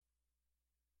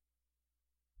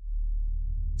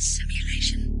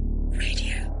Simulation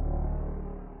Radio.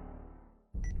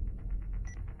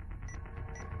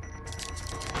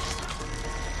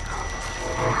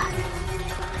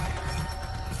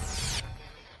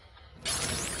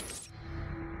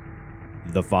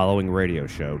 The following radio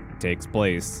show takes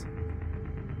place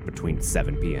between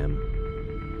 7 p.m.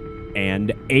 and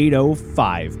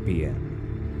 8:05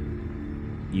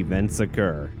 p.m. Events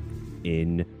occur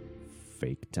in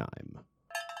fake time.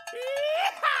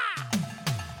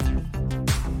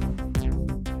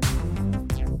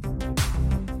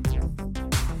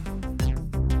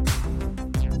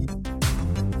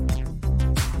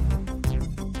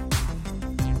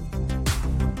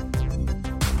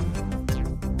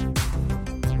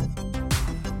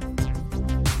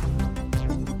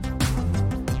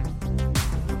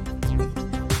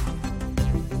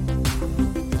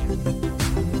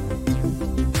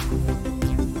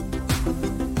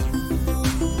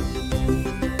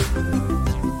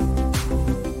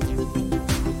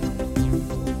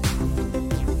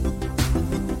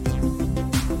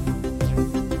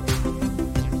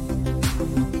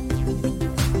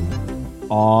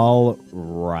 All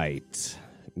right.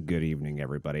 Good evening,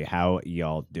 everybody. How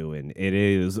y'all doing? It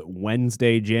is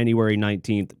Wednesday, January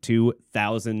 19th,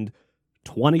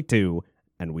 2022,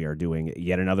 and we are doing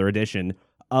yet another edition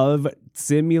of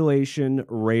Simulation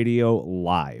Radio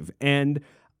Live. And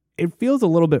it feels a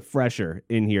little bit fresher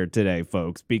in here today,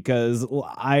 folks, because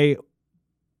I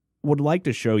would like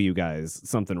to show you guys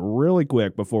something really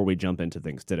quick before we jump into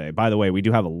things today. By the way, we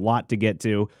do have a lot to get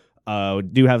to.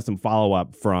 Do have some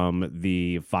follow-up from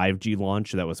the 5G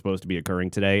launch that was supposed to be occurring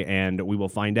today, and we will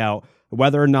find out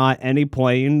whether or not any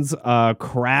planes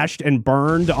crashed and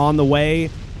burned on the way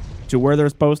to where they're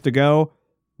supposed to go.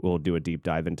 We'll do a deep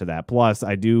dive into that. Plus,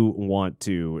 I do want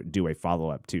to do a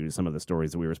follow-up to some of the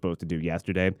stories that we were supposed to do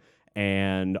yesterday.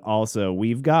 And also,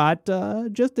 we've got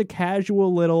just a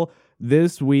casual little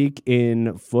this week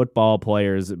in football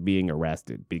players being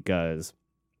arrested, because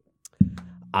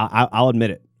I'll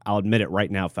admit it. I'll admit it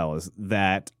right now, fellas,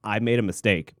 that I made a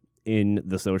mistake in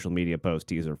the social media post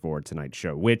teaser for tonight's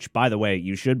show, which, by the way,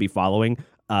 you should be following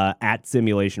at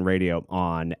Simulation Radio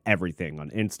on everything,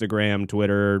 on Instagram,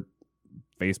 Twitter,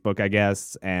 Facebook, I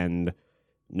guess, and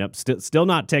nope, still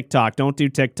not TikTok. Don't do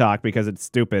TikTok because it's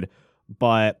stupid.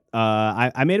 But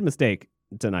I made a mistake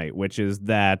tonight, which is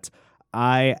that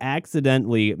I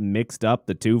accidentally mixed up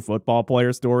the two football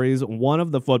player stories. One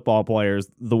of the football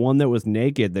players, the one that was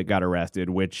naked that got arrested,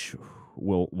 which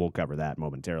we'll cover that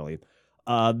momentarily.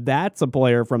 That's a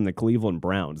player from the Cleveland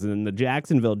Browns. And then the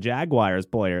Jacksonville Jaguars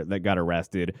player that got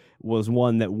arrested was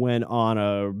one that went on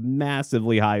a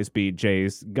massively high-speed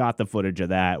chase, got the footage of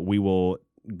that. We will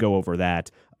go over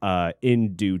that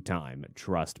in due time,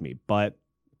 trust me. But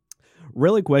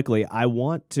really quickly, I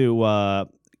want to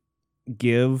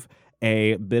give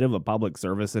a bit of a public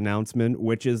service announcement,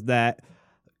 which is that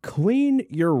clean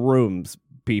your rooms,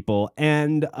 people.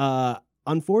 And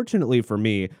unfortunately for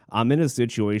me, I'm in a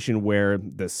situation where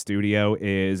the studio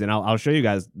is, and I'll show you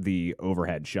guys the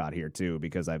overhead shot here too,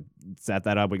 because I've set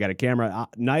that up. We got a camera,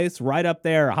 nice, right up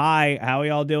there. Hi, how are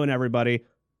y'all doing, everybody?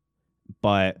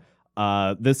 But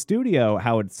the studio,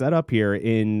 how it's set up here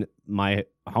in my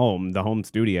home, the home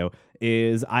studio,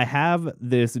 is I have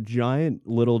this giant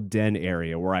little den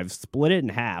area where I've split it in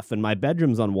half, and my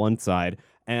bedroom's on one side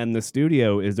and the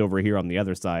studio is over here on the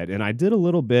other side. And I did a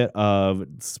little bit of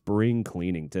spring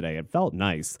cleaning today. It felt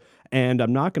nice. And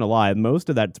I'm not going to lie, most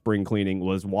of that spring cleaning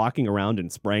was walking around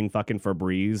and spraying fucking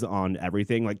Febreze on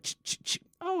everything. Like,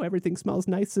 oh, everything smells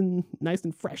nice and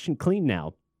fresh and clean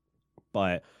now.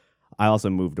 But I also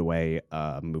moved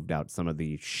out some of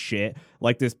the shit,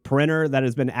 like this printer that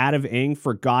has been out of ink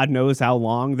for God knows how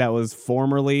long, that was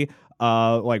formerly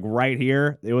like right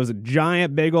here. It was a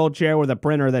giant big old chair with a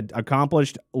printer that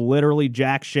accomplished literally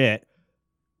jack shit.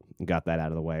 Got that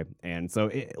out of the way. And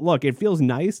so, look, it feels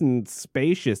nice and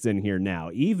spacious in here now.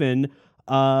 Even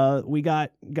we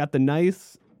got the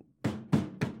nice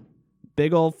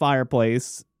big old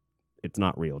fireplace. It's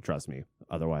not real, trust me.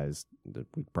 Otherwise,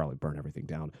 we'd probably burn everything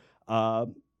down.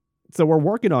 So we're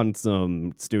working on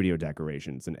some studio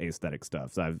decorations and aesthetic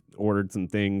stuff. So I've ordered some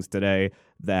things today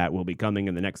that will be coming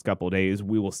in the next couple of days.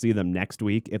 We will see them next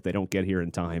week if they don't get here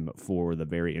in time for the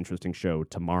very interesting show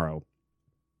tomorrow.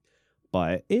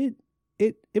 But it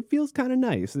feels kind of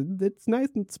nice. It's nice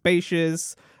and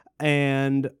spacious.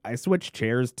 And I switched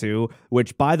chairs too,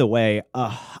 which, by the way,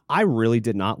 I really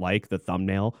did not like the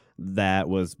thumbnail that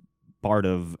was part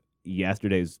of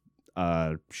yesterday's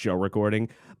show recording,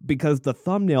 because the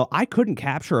thumbnail, I couldn't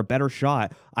capture a better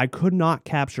shot. I could not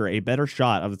capture a better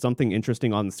shot of something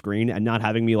interesting on the screen and not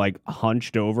having me like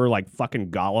hunched over like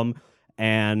fucking Gollum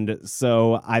And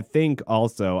so I think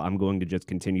also I'm going to just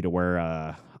continue to wear,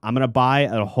 I'm going to buy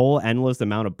a whole endless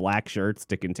amount of black shirts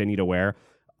to continue to wear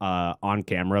on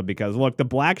camera because, look, the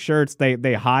black shirts,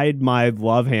 they hide my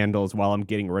love handles while I'm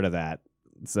getting rid of that.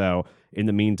 So in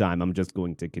the meantime, I'm just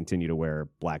going to continue to wear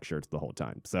black shirts the whole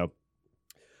time. So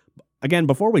again,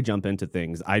 before we jump into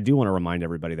things, I do want to remind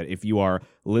everybody that if you are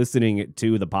listening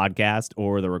to the podcast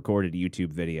or the recorded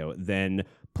YouTube video, then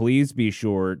please be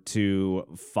sure to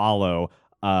follow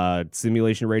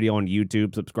Simulation Radio on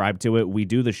YouTube, subscribe to it. We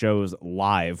do the shows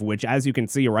live, which, as you can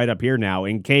see right up here now,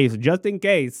 just in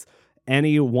case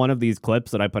any one of these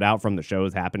clips that I put out from the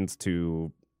shows happens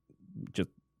to just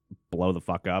blow the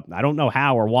fuck up. I don't know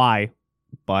how or why,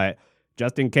 but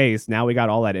just in case, now we got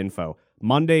all that info.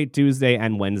 Monday, Tuesday,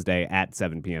 and Wednesday at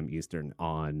 7 p.m. Eastern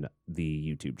on the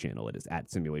YouTube channel. It is at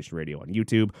Simulation Radio on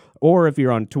YouTube. Or if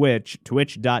you're on Twitch,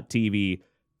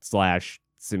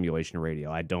 twitch.tv/Simulation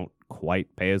Radio. I don't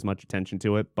quite pay as much attention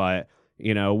to it, but,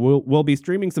 you know, we'll be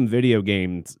streaming some video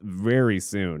games very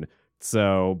soon.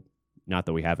 So, not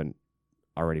that we haven't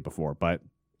already before, but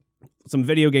some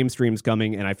video game streams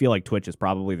coming, and I feel like Twitch is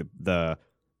probably the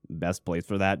best place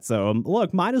for that. So,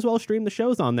 look, might as well stream the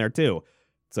shows on there, too.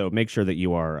 So make sure that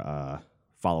you are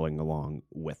following along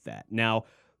with that. Now,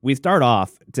 we start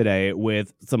off today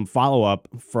with some follow-up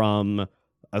from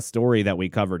a story that we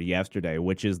covered yesterday,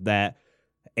 which is that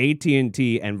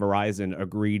AT&T and Verizon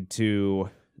agreed to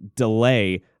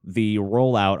delay the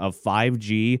rollout of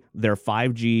 5G, their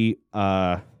 5G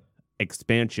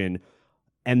expansion,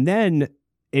 and then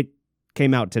it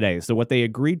came out today. So what they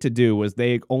agreed to do was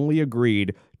they only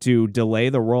agreed to delay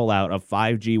the rollout of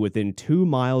 5G within 2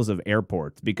 miles of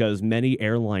airports because many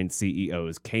airline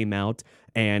CEOs came out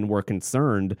and were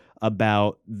concerned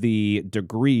about the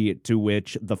degree to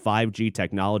which the 5G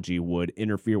technology would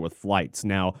interfere with flights.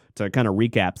 Now, to kind of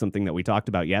recap something that we talked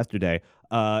about yesterday,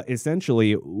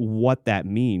 essentially what that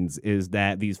means is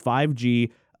that these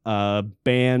 5G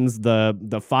bans, the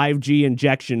 5G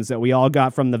injections that we all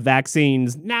got from the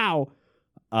vaccines now,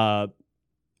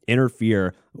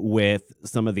 interfere with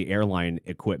some of the airline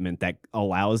equipment that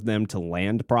allows them to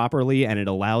land properly, and it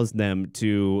allows them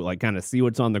to like kind of see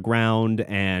what's on the ground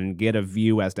and get a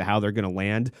view as to how they're going to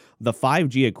land. The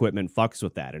 5G equipment fucks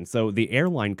with that. And so the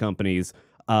airline companies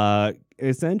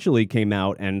essentially came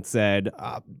out and said,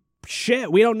 shit,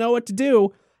 we don't know what to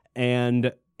do.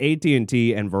 And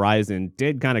AT&T and Verizon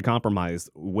did kind of compromise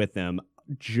with them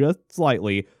just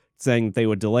slightly, saying that they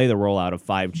would delay the rollout of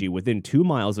 5G within 2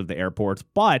 miles of the airports,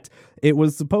 but it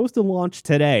was supposed to launch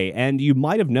today. And you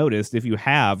might have noticed, if you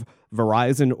have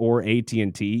Verizon or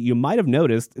AT&T, you might have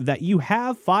noticed that you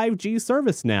have 5G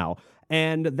service now.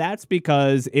 And that's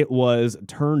because it was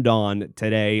turned on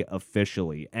today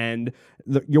officially. And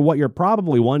what you're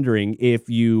probably wondering, if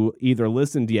you either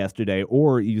listened yesterday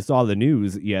or you saw the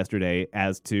news yesterday,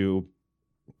 as to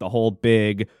the whole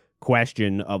big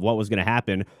question of what was going to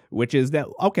happen, which is that,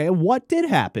 okay, what did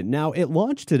happen? Now, it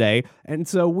launched today, and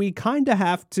so we kind of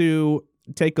have to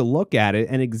take a look at it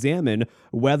and examine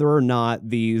whether or not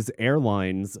these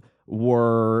airlines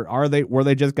were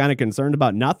they just kind of concerned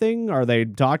about nothing? Are they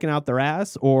talking out their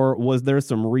ass? Or was there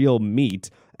some real meat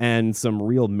and some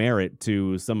real merit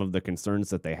to some of the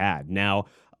concerns that they had? Now,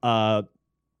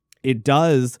 it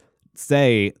does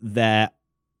say that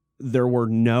there were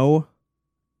no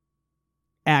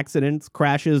accidents,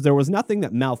 crashes. There was nothing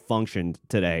that malfunctioned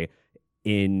today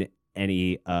in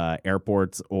any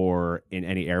airports or in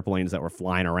any airplanes that were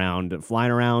flying around,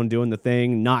 doing the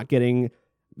thing, not getting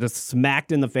just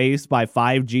smacked in the face by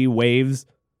 5G waves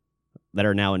that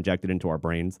are now injected into our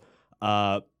brains.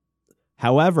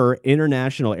 However,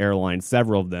 international airlines,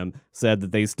 several of them, said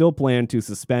that they still plan to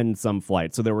suspend some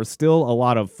flights. So there were still a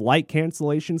lot of flight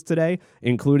cancellations today,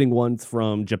 including ones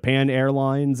from Japan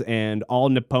Airlines and All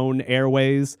Nippon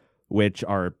Airways, which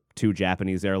are two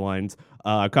Japanese airlines.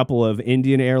 A couple of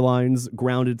Indian airlines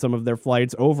grounded some of their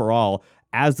flights. Overall,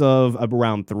 as of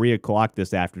around 3 o'clock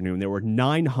this afternoon, there were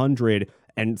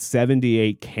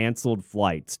 978 canceled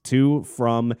flights to,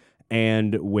 from,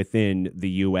 and within the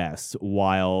U.S.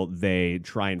 while they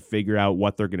try and figure out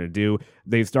what they're going to do.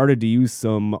 They've started to use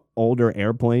some older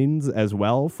airplanes as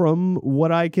well, from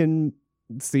what I can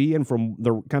see and from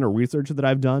the kind of research that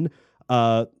I've done.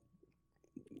 And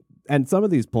some of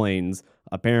these planes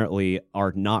apparently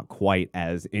are not quite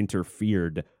as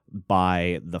interfered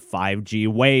by the 5G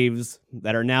waves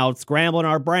that are now scrambling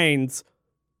our brains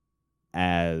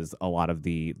as a lot of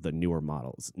the newer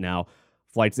models. Now,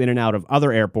 flights in and out of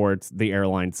other airports, the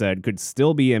airline said, could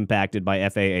still be impacted by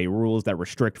FAA rules that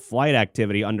restrict flight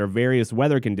activity under various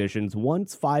weather conditions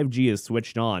once 5G is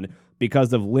switched on.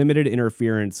 because of limited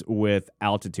interference with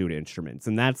altitude instruments.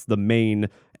 And that's the main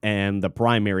and the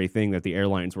primary thing that the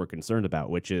airlines were concerned about,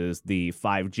 which is the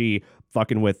 5G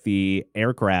fucking with the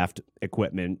aircraft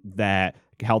equipment that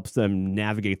helps them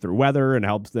navigate through weather and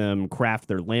helps them craft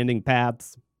their landing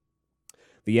paths.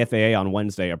 The FAA on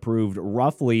Wednesday approved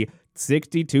roughly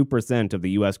 62% of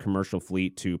the U.S. commercial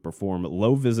fleet to perform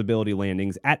low-visibility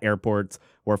landings at airports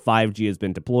where 5G has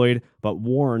been deployed, but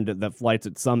warned that flights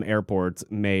at some airports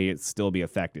may still be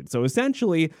affected. So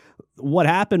essentially, what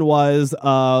happened was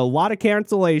a lot of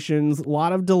cancellations, a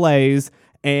lot of delays,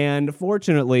 and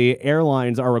fortunately,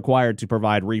 airlines are required to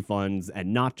provide refunds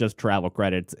and not just travel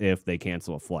credits if they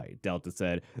cancel a flight. Delta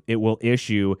said it will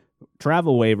issue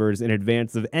travel waivers in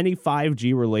advance of any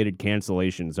 5G-related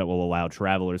cancellations that will allow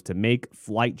travelers to make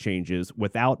flight changes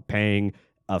without paying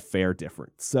a fare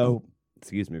difference. So,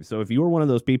 So if you were one of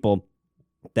those people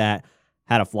that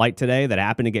had a flight today that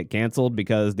happened to get canceled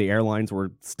because the airlines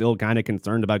were still kind of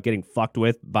concerned about getting fucked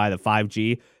with by the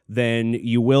 5G, then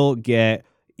you will get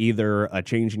either a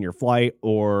change in your flight,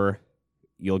 or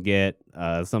you'll get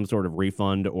some sort of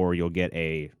refund, or you'll get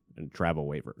a travel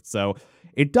waiver. So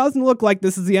it doesn't look like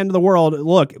this is the end of the world.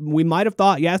 Look, we might have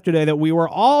thought yesterday that we were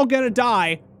all going to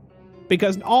die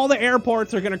because all the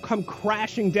airports are going to come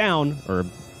crashing down, or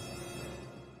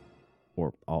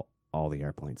all the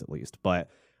airplanes at least. But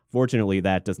fortunately,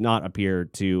 that does not appear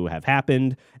to have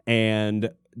happened.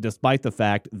 And despite the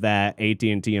fact that AT&T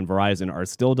and Verizon are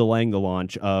still delaying the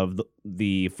launch of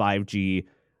the 5G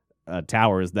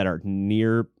towers that are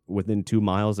within 2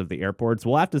 miles of the airports,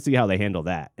 we'll have to see how they handle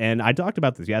that. And I talked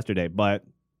about this yesterday, but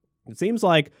it seems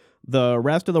like the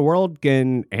rest of the world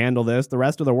can handle this. The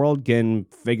rest of the world can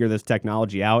figure this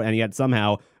technology out. And yet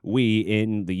somehow we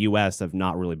in the U.S. have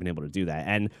not really been able to do that.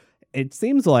 And it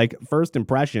seems like first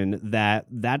impression that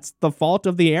that's the fault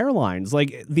of the airlines.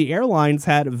 Like, the airlines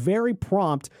had very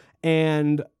prompt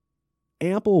and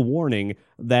ample warning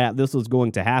that this was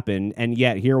going to happen, and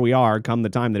yet here we are come the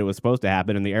time that it was supposed to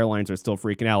happen, and the airlines are still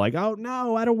freaking out like, oh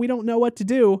no, we don't know what to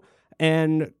do.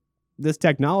 And this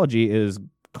technology is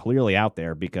clearly out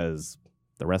there because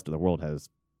the rest of the world has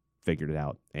figured it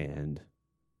out, and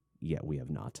yet we have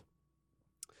not.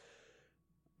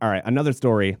 All right, another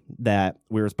story that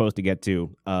we were supposed to get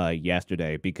to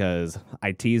yesterday because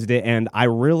I teased it, and I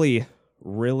really,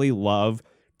 really love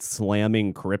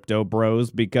slamming crypto bros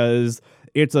because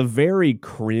it's a very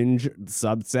cringe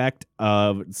subsect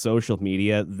of social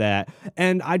media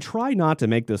and I try not to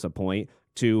make this a point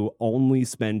to only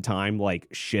spend time like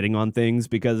shitting on things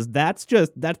because that's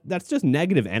just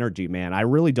negative energy, man. I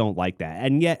really don't like that.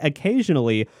 And yet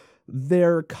occasionally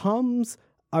there comes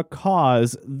a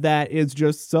cause that is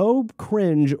just so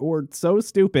cringe or so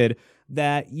stupid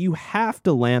that you have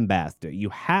to lambaste it. You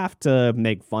have to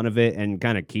make fun of it and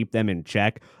kind of keep them in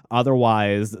check.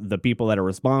 Otherwise, the people that are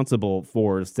responsible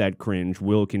for said cringe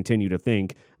will continue to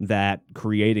think that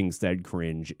creating said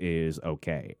cringe is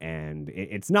okay. And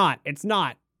it's not. It's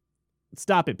not.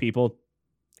 Stop it, people.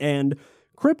 And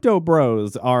crypto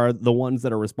bros are the ones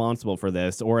that are responsible for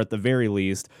this, or at the very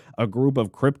least, a group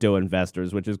of crypto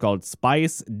investors, which is called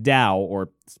Spice DAO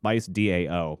or Spice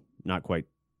DAO. Not quite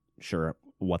sure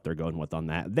what they're going with on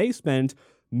that. They spent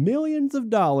millions of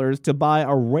dollars to buy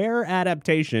a rare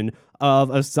adaptation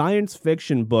of a science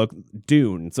fiction book,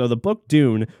 Dune. So the book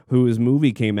Dune, whose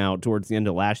movie came out towards the end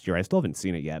of last year, I still haven't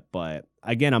seen it yet, but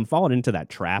again, I'm falling into that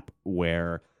trap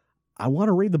where I want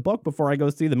to read the book before I go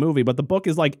see the movie, but the book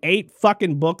is like 8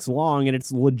 fucking books long and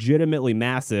it's legitimately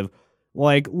massive.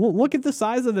 Like, look at the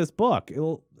size of this book.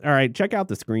 All right, check out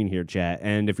the screen here, chat.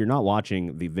 And if you're not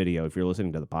watching the video, if you're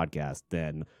listening to the podcast,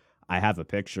 then I have a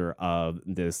picture of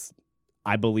this.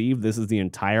 I believe this is the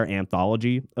entire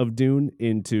anthology of Dune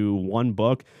into one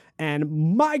book.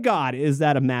 And my God, is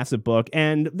that a massive book?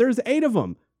 And there's 8 of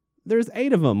them. There's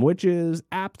 8 of them, which is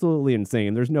absolutely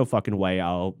insane. There's no fucking way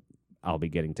I'll be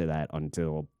getting to that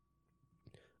until,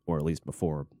 or at least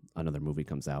before another movie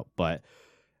comes out. But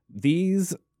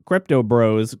these crypto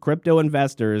bros, crypto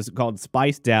investors called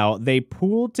Spice DAO, they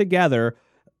pooled together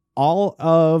all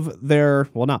of their,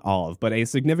 well, not all of, but a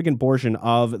significant portion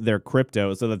of their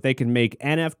crypto so that they can make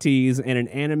NFTs and an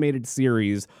animated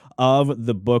series of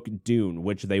the book Dune,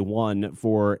 which they won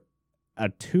for a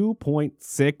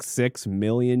 2.66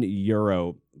 million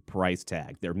euro price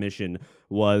tag. Their mission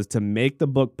was to make the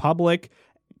book public,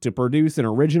 to produce an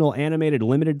original animated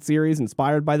limited series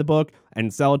inspired by the book,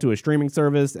 and sell it to a streaming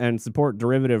service and support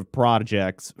derivative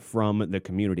projects from the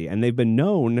community. And they've been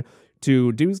known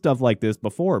to do stuff like this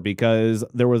before because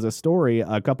there was a story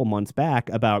a couple months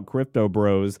back about crypto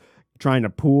bros trying to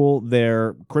pool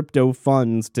their crypto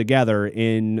funds together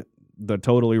in the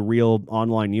totally real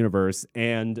online universe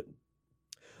and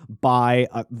by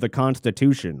the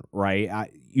Constitution,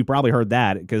 right? You probably heard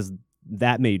that because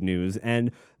that made news.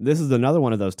 And this is another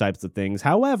one of those types of things.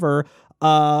 However,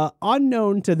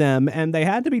 unknown to them, and they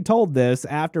had to be told this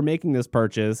after making this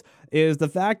purchase, is the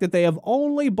fact that they have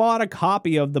only bought a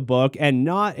copy of the book and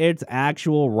not its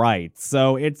actual rights.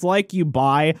 So it's like you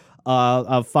buy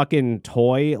a fucking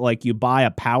toy, like you buy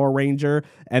a Power Ranger,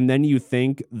 and then you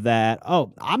think that,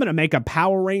 oh, I'm going to make a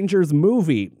Power Rangers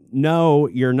movie. No,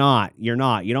 you're not. You're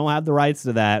not. You don't have the rights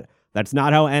to that. That's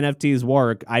not how NFTs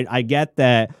work. I get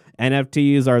that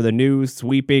NFTs are the new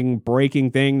sweeping, breaking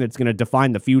thing that's going to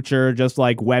define the future, just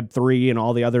like Web3 and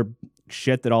all the other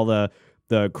shit that all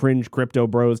the cringe crypto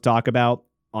bros talk about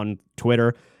on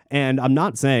Twitter. And I'm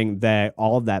not saying that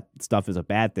all of that stuff is a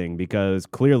bad thing, because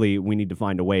clearly we need to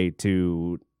find a way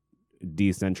to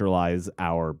decentralize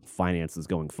our finances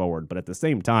going forward. But at the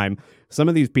same time, some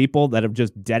of these people that have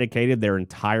just dedicated their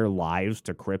entire lives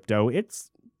to crypto,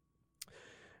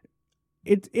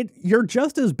 you're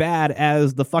just as bad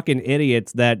as the fucking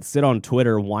idiots that sit on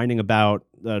Twitter whining about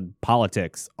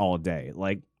politics all day.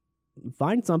 Like,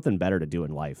 find something better to do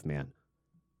in life, man.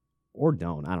 Or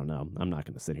don't. I don't know. I'm not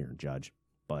going to sit here and judge.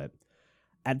 But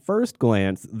at first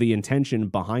glance, the intention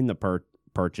behind the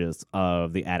purchase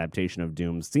of the adaptation of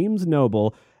Doom seems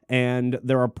noble, and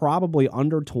there are probably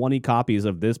under 20 copies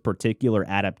of this particular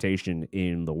adaptation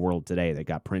in the world today that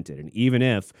got printed. And even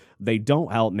if they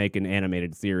don't help make an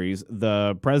animated series,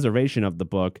 the preservation of the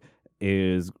book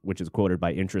which is quoted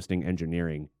by Interesting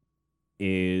Engineering,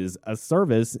 is a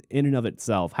service in and of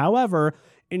itself. However,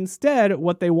 instead,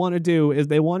 what they want to do is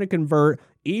they want to convert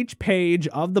each page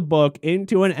of the book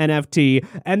into an NFT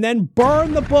and then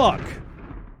burn the book.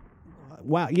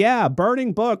 Wow, yeah,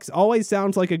 burning books always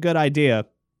sounds like a good idea.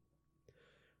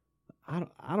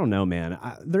 I don't know, man.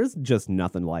 There's just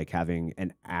nothing like having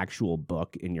an actual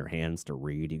book in your hands to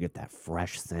read. You get that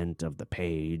fresh scent of the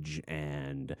page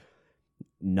and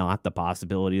not the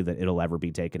possibility that it'll ever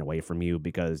be taken away from you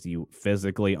because you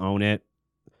physically own it.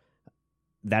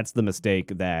 That's the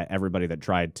mistake that everybody that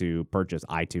tried to purchase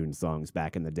iTunes songs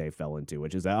back in the day fell into,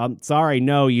 which is, sorry,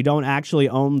 no, you don't actually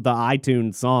own the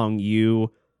iTunes song.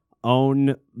 You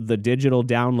own the digital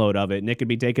download of it, and it could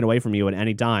be taken away from you at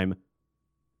any time.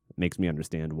 It makes me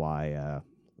understand why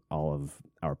all of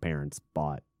our parents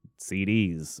bought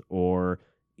CDs or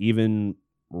even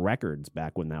records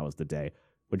back when that was the day,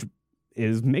 which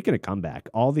is making a comeback.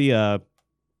 All the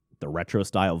retro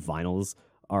style vinyls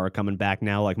are coming back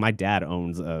now. Like, my dad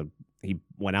owns he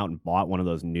went out and bought one of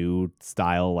those new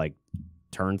style, like,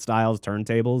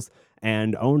 turntables,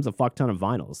 and owns a fuck ton of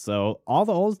vinyls. So all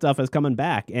the old stuff is coming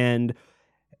back. And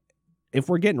if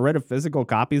we're getting rid of physical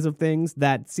copies of things,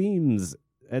 it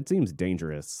seems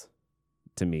dangerous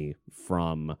to me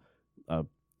from a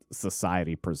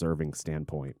society preserving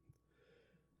standpoint,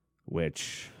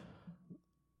 which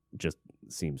just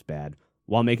seems bad.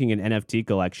 While making an NFT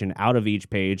collection out of each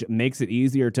page makes it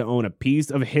easier to own a piece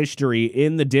of history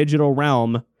in the digital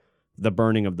realm, the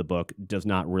burning of the book does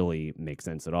not really make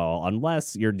sense at all,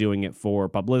 unless you're doing it for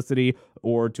publicity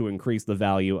or to increase the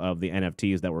value of the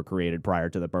NFTs that were created prior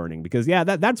to the burning. Because, yeah,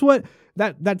 that's what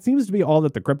that seems to be all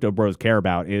that the crypto bros care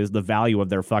about, is the value of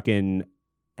their fucking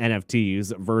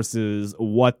NFTs versus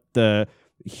what the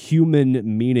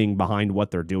human meaning behind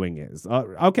what they're doing is.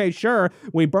 Okay, sure,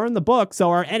 we burned the book, so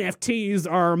our NFTs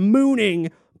are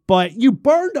mooning, but you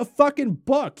burned a fucking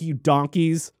book, you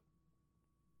donkeys.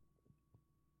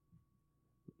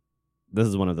 This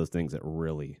is one of those things that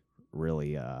really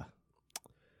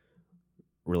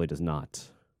does not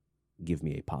give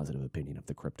me a positive opinion of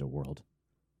the crypto world.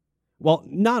 Well,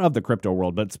 not of the crypto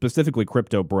world, but specifically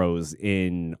crypto bros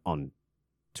on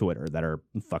Twitter that are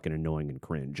fucking annoying and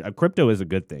cringe. Crypto is a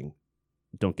good thing,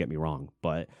 don't get me wrong,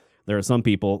 but there are some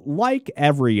people, like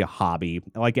every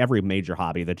major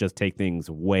hobby, that just take things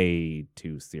way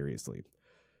too seriously.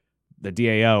 The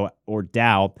DAO, or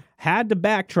DAO, had to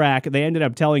backtrack. They ended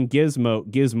up telling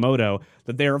Gizmodo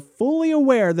that they are fully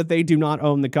aware that they do not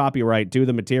own the copyright to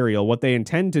the material. What they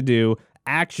intend to do,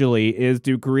 actually, is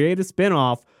to create a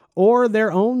spin-off or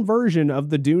their own version of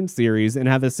the Dune series, and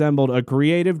have assembled a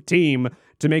creative team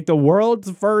to make the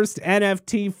world's first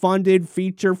NFT-funded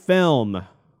feature film.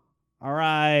 All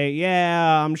right,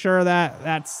 yeah, I'm sure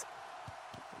that's...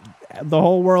 the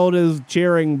whole world is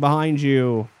cheering behind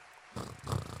you.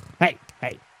 Hey,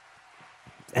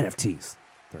 NFTs.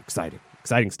 They're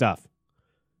exciting stuff.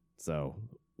 So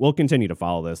we'll continue to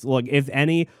follow this. Look, if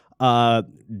any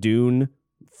Dune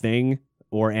thing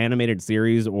or animated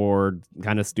series or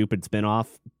kind of stupid spinoff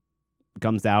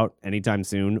comes out anytime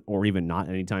soon, or even not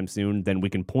anytime soon, then we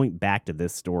can point back to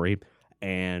this story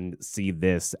and see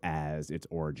this as its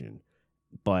origin.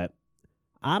 But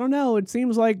I don't know. It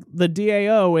seems like the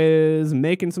DAO is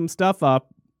making some stuff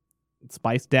up.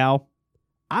 Spice DAO.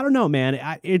 I don't know,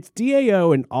 man. It's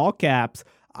DAO in all caps.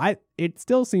 It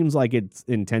still seems like it's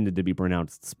intended to be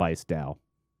pronounced Spice DAO.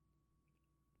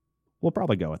 We'll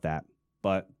probably go with that.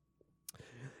 But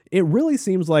it really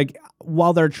seems like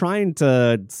while they're trying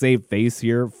to save face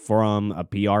here from a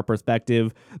PR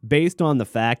perspective, based on the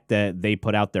fact that they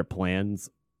put out their plans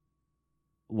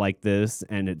like this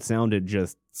and it sounded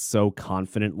just so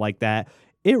confident like that,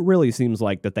 it really seems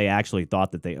like that they actually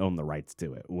thought that they owned the rights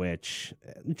to it, which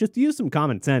just use some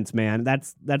common sense, man.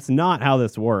 That's not how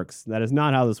this works. That is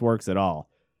not how this works at all.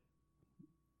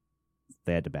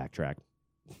 They had to backtrack.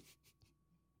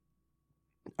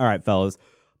 All right, fellas.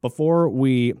 Before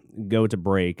we go to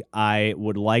break, I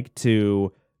would like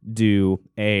to do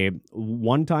a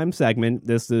one-time segment.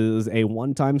 This is a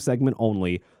one-time segment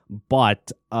only,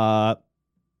 but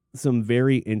some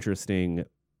very interesting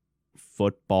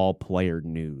football player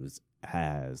news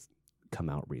has come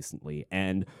out recently.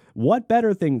 And what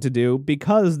better thing to do,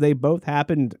 because they both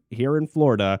happened here in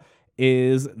Florida,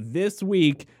 is this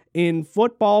week in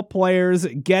football players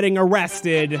getting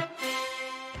arrested.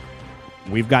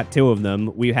 We've got two of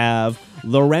them. We have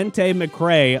Lerentee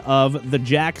McCray of the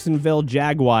Jacksonville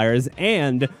Jaguars,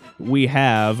 and we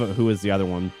have, who is the other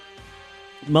one?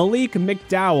 Malik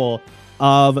McDowell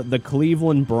of the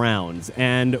Cleveland Browns.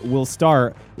 And we'll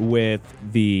start with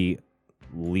the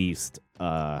least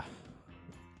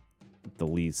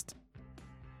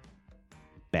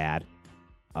bad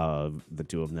of the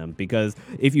two of them, because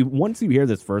once you hear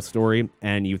this first story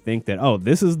and you think that, oh,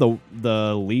 this is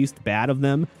the least bad of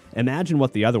them, imagine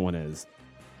what the other one is.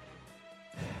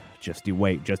 Just you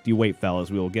wait,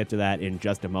 fellas. We will get to that in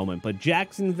just a moment. But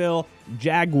Jacksonville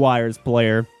Jaguars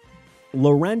player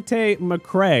Lerentee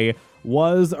McCray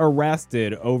was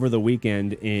arrested over the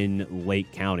weekend in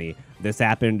Lake County. This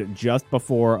happened just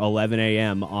before 11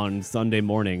 a.m. on Sunday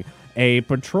morning. A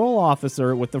patrol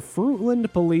officer with the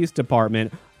Fruitland Police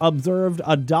Department observed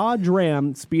a Dodge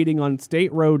Ram speeding on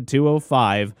State Road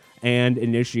 205 and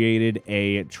initiated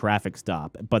a traffic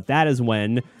stop. But that is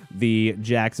when the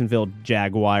Jacksonville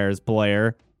Jaguars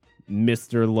player,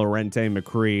 Mr. Lerentee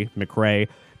McCray,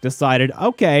 decided,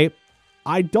 okay,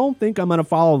 I don't think I'm going to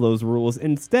follow those rules.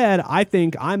 Instead, I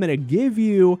think I'm going to give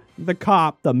you, the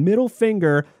cop, the middle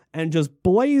finger and just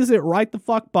blaze it right the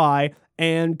fuck by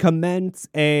and commence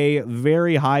a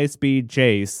very high-speed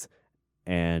chase.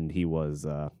 And he was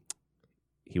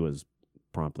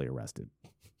promptly arrested.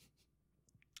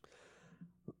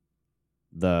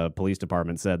 The police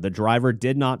department said the driver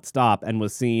did not stop and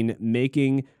was seen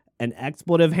making an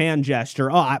expletive hand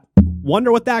gesture. Oh, I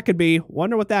wonder what that could be.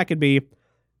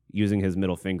 Using his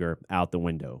middle finger out the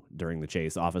window during the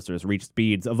chase. Officers reached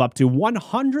speeds of up to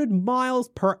 100 miles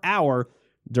per hour,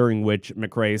 during which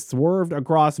McCray swerved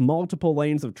across multiple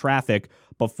lanes of traffic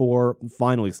before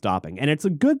finally stopping. And it's a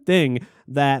good thing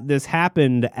that this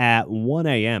happened at 1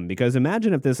 a.m. because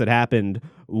imagine if this had happened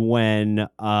when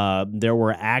there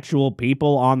were actual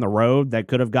people on the road that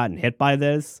could have gotten hit by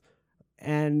this.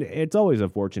 And it's always a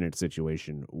fortunate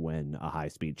situation when a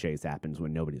high-speed chase happens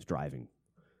when nobody's driving.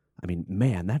 I mean,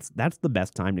 man, that's the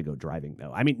best time to go driving,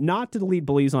 though. I mean, not to lead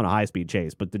police on a high-speed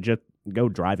chase, but to just go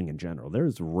driving in general.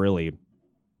 There's really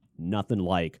nothing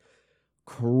like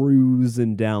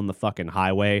cruising down the fucking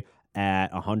highway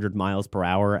at 100 miles per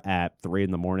hour at 3 in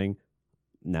the morning.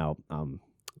 No,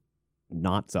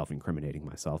 not self-incriminating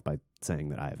myself by saying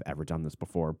that I've ever done this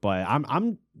before, but I'm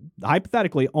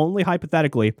only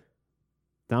hypothetically,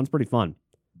 sounds pretty fun.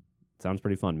 Sounds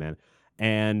pretty fun, man.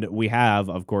 And we have,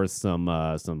 of course,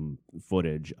 some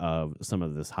footage of some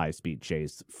of this high-speed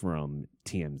chase from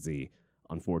TMZ.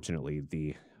 Unfortunately,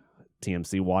 the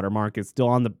TMZ watermark is still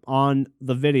on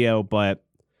the video, but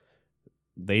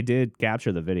they did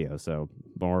capture the video, so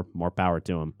more power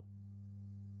to them.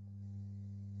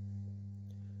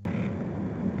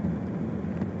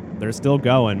 They're still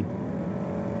going.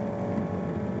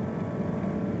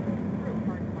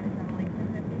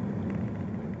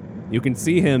 You can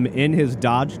see him in his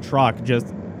Dodge truck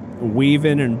just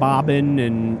weaving and bobbing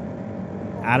and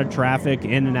out of traffic,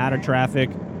 in and out of traffic.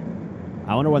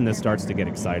 I wonder when this starts to get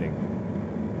exciting.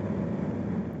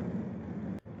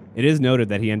 It is noted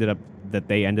that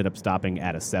they ended up stopping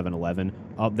at a 7-Eleven.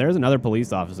 There's another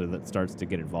police officer that starts to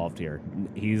get involved here.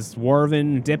 He's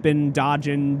swerving, dipping,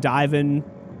 dodging, diving.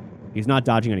 He's not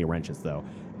dodging any wrenches, though.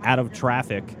 Out of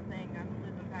traffic.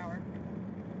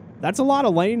 That's a lot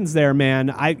of lanes there,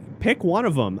 man. I pick one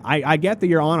of them. I get that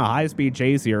you're on a high-speed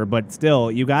chase here, but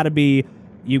still, you gotta be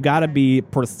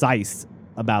precise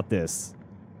about this.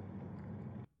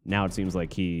 now it seems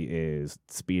like he is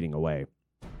speeding away.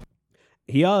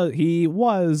 He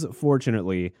was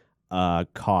fortunately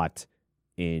caught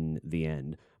in the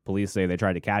end. Police say they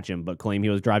tried to catch him, but claim he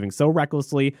was driving so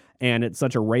recklessly and at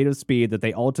such a rate of speed that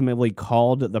they ultimately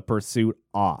called the pursuit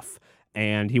off.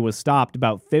 And he was stopped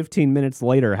about 15 minutes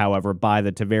later, however, by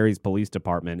the Tavares Police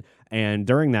Department. And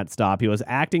during that stop, he was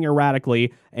acting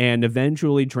erratically and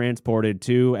eventually transported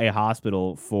to a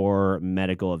hospital for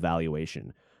medical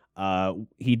evaluation.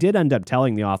 He did end up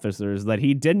telling the officers that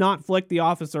he did not flick the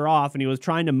officer off, and he was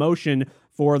trying to motion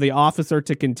for the officer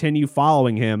to continue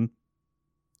following him.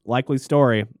 Likely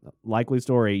story.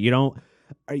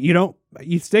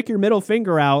 You stick your middle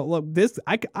finger out. Look, this,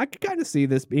 I could kind of see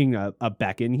this being a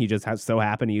beckon. He just has so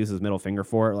happened to use his middle finger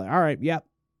for it. Like, all right, yep,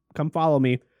 come follow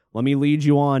me. Let me lead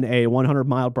you on a 100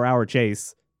 mile per hour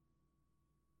chase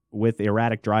with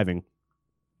erratic driving.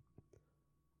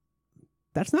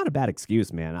 That's not a bad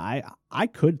excuse, man. I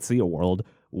could see a world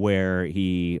where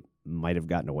he might have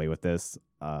gotten away with this,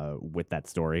 with that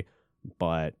story,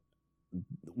 but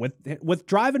with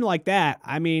driving like that,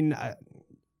 I mean, I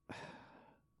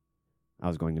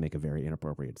was going to make a very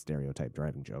inappropriate stereotype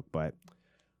driving joke, but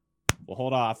we'll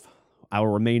hold off. I will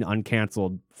remain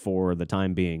uncanceled for the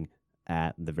time being,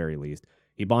 at the very least.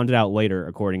 He bonded out later,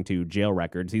 according to jail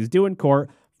records. He's due in court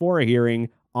for a hearing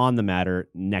on the matter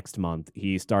next month.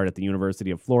 He started at the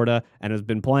University of Florida and has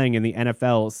been playing in the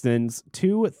NFL since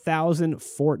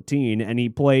 2014, and he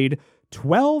played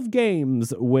 12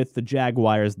 games with the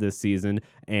Jaguars this season,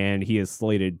 and he is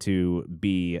slated to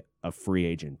be a free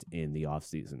agent in the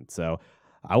offseason. So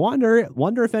I wonder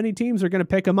if any teams are going to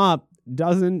pick him up.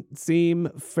 Doesn't seem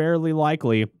fairly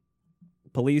likely.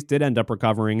 Police did end up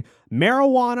recovering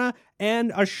marijuana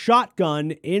and a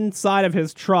shotgun inside of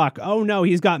his truck. Oh no,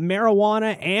 he's got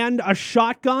marijuana and a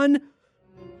shotgun?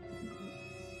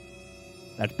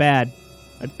 That's bad.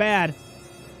 That's bad.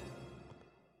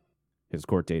 His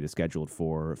court date is scheduled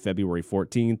for February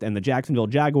 14th, and the Jacksonville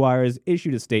Jaguars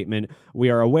issued a statement. We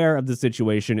are aware of the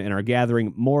situation and are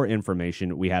gathering more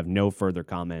information. We have no further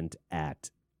comment at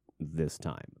this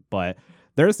time. But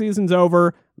their season's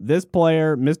over. This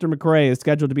player, Mr. McRae, is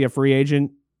scheduled to be a free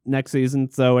agent next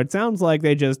season. So it sounds like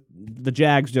the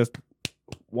Jags just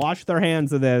washed their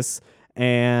hands of this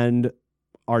and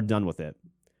are done with it.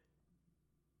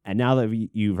 And now that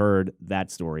you've heard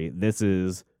that story, this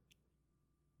is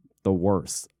the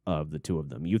worst of the two of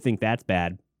them. You think that's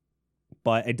bad,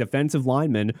 but a defensive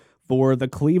lineman for the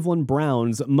Cleveland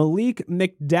Browns, Malik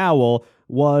McDowell,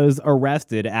 was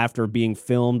arrested after being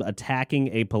filmed attacking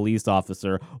a police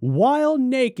officer while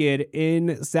naked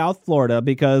in South Florida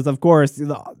because, of course,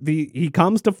 he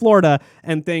comes to Florida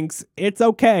and thinks, it's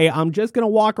okay, I'm just going to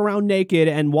walk around naked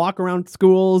and walk around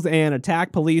schools and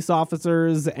attack police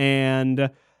officers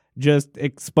and just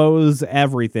expose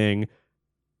everything.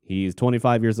 He's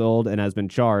 25 years old and has been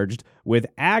charged with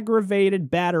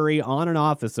aggravated battery on an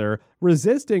officer,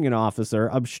 resisting an officer,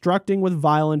 obstructing with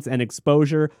violence, and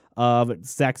exposure of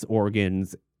sex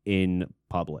organs in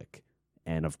public.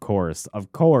 And of course,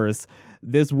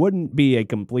 this wouldn't be a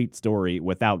complete story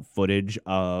without footage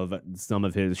of some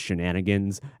of his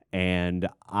shenanigans. And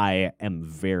I am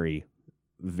very,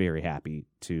 very happy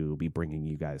to be bringing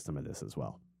you guys some of this as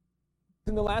well.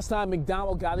 And the last time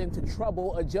McDowell got into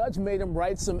trouble, a judge made him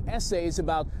write some essays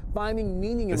about finding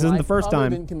meaning in life other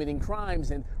than committing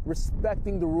crimes and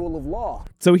respecting the rule of law.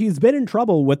 So he's been in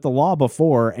trouble with the law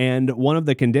before, and one of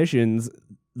the conditions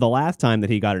the last time that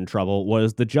he got in trouble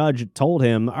was the judge told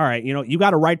him, all right, you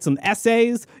got to write some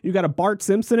essays. You got to Bart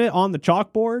Simpson it on the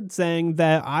chalkboard saying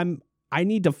that I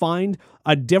need to find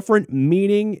a different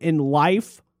meaning in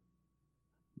life.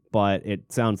 But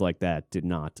it sounds like that did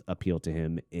not appeal to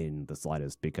him in the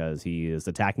slightest because he is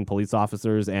attacking police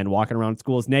officers and walking around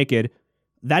schools naked.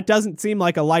 That doesn't seem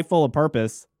like a life full of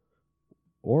purpose.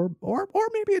 Or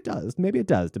maybe it does. Maybe it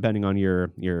does, depending on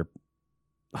your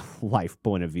life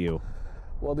point of view.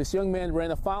 Well, this young man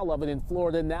ran afoul of it in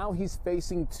Florida. Now he's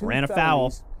facing 2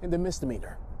 felonies in the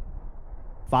misdemeanor.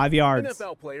 5 yards.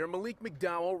 NFL player Malik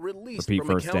McDowell released from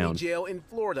a county jail in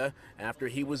Florida after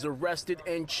he was arrested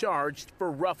and charged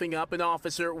for roughing up an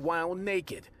officer while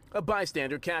naked. A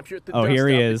bystander captured the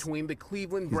dust-up between the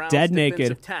Cleveland Browns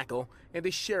defensive tackle and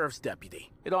a sheriff's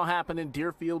deputy. It all happened in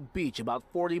Deerfield Beach, about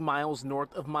 40 miles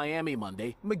north of Miami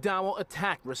Monday. McDowell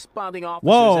attacked responding officers.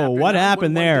 Whoa, what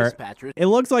happened there? It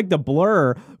looks like the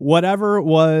blur, whoever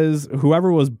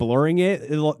was blurring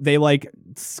it, they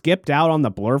skipped out on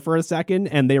the blur for a second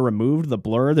and they removed the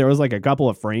blur. There was a couple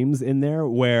of frames in there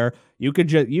where you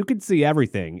could see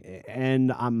everything.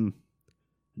 And I'm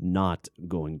not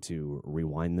going to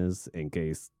rewind this in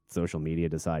case social media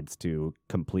decides to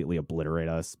completely obliterate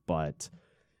us, but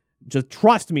just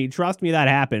trust me that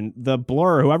happened. The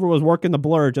Blur, whoever was working the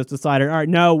Blur, just decided, all right,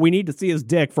 no, we need to see his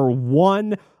dick for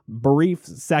one brief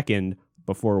second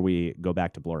before we go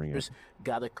back to blurring it.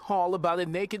 Got a call about a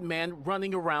naked man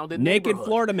running around a naked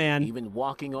Florida man, even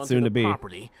walking onto the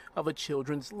property of a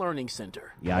children's learning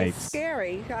center. Yikes. It's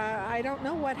scary. I don't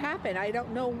know what happened. I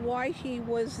don't know why he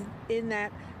was in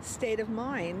that state of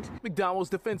mind. McDowell's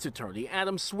defense attorney,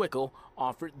 Adam Swickle,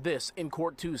 offered this in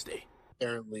court Tuesday.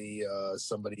 Apparently,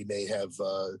 somebody may have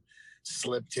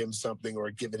slipped him something or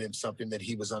given him something that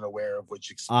he was unaware of,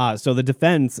 so the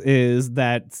defense is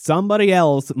that somebody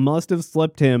else must have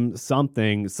slipped him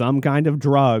something, some kind of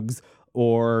drugs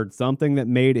or something that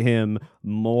made him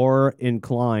more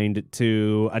inclined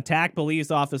to attack police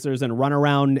officers and run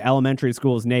around elementary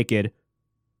schools naked.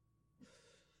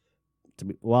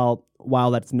 While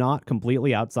that's not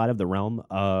completely outside of the realm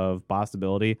of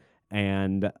possibility,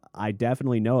 and I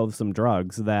definitely know of some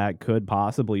drugs that could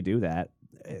possibly do that,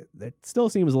 it still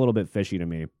seems a little bit fishy to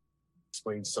me.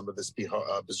 Explain some of this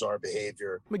bizarre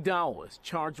behavior. McDowell was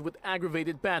charged with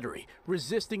aggravated battery,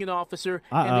 resisting an officer,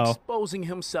 and exposing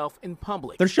himself in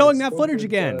public. They're showing that footage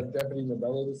again. Deputy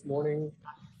Novello this morning.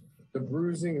 The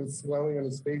bruising and swelling on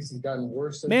his face has gotten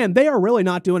worse. Man, they are really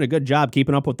not doing a good job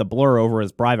keeping up with the Blur over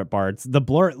his private parts. The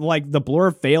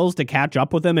Blur fails to catch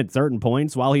up with him at certain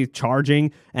points while he's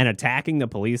charging and attacking the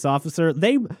police officer.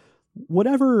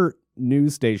 Whatever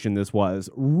news station this was,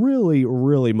 really,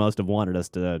 really must have wanted us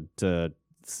to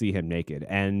see him naked.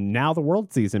 And now the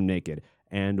world sees him naked.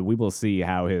 And we will see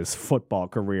how his football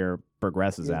career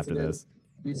progresses after this.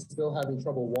 He's still having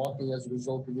trouble walking as a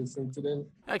result of this incident.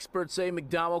 Experts say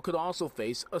McDowell could also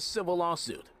face a civil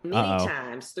lawsuit. Many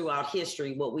times throughout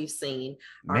history, what we've seen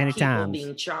are people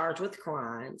being charged with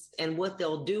crimes. And what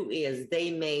they'll do is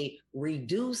they may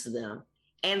reduce them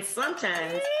and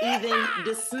sometimes even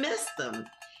dismiss them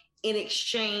in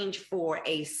exchange for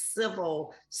a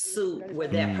civil suit where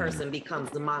that person becomes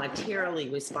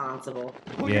monetarily responsible.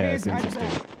 Yeah, it's interesting.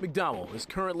 McDowell is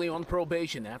currently on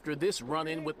probation after this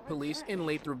run-in with police in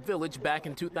Lathrop Village back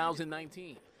in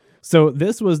 2019. So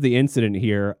this was the incident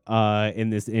here, in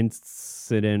this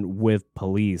incident with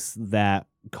police that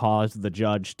caused the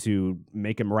judge to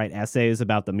make him write essays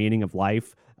about the meaning of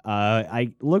life.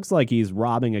 Looks like he's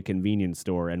robbing a convenience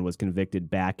store and was convicted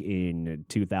back in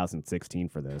 2016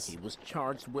 for this. He was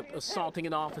charged with assaulting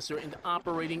an officer and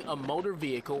operating a motor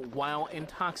vehicle while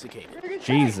intoxicated.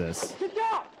 Jesus.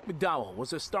 McDowell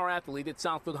was a star athlete at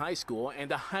Southfield High School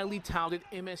and a highly touted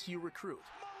MSU recruit.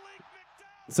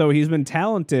 So he's been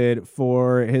talented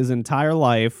for his entire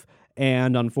life,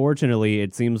 and unfortunately,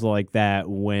 it seems like that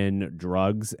when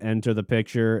drugs enter the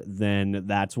picture, then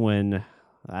that's when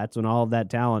all of that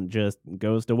talent just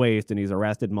goes to waste, and he's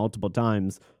arrested multiple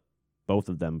times, both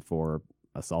of them for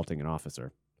assaulting an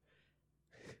officer.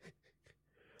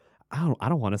 I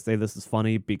don't want to say this is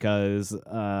funny because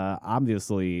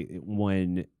obviously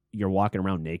when you're walking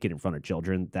around naked in front of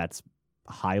children, that's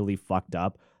highly fucked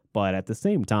up. But at the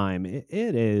same time,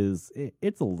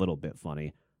 it's a little bit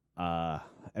funny.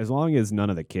 As long as none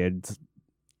of the kids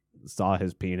saw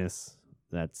his penis,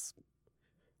 that's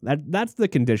the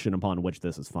condition upon which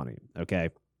this is funny,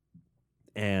 okay?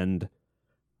 And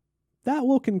that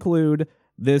will conclude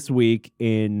this week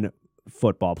in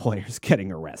football players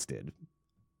getting arrested.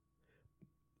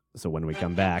 So when we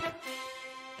come back,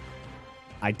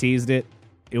 I teased it.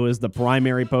 It was the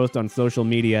primary post on social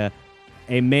media.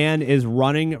 A man is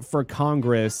running for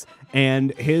Congress,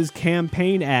 and his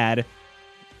campaign ad,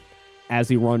 as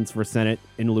he runs for Senate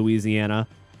in Louisiana,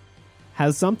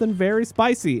 has something very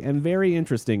spicy and very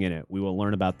interesting in it. We will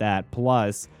learn about that.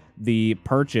 Plus, the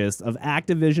purchase of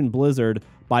Activision Blizzard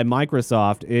by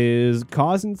Microsoft is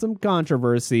causing some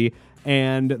controversy.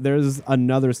 And there's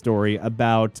another story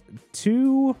about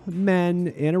two men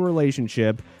in a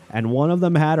relationship, and one of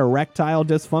them had erectile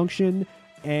dysfunction,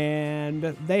 and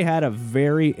they had a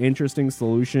very interesting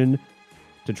solution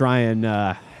to try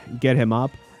and get him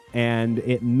up. And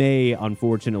it may,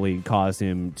 unfortunately, cause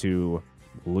him to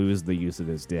lose the use of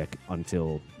his dick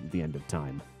until the end of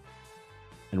time.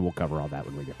 And we'll cover all that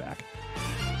when we get back.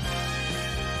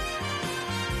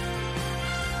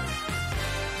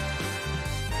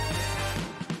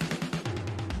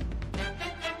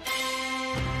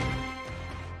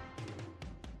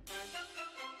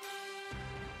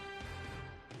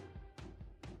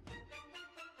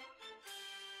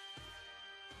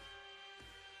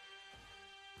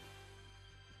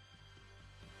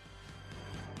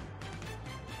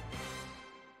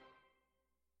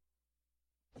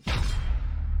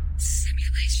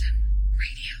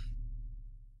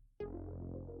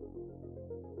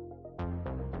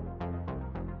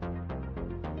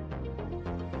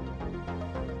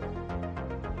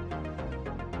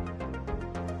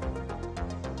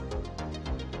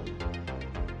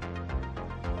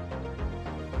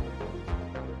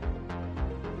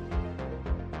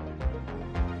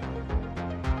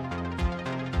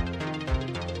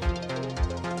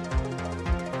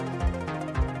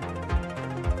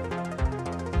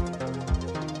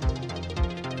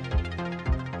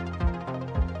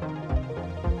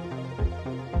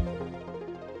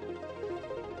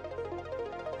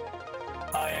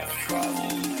 I have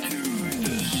traveled to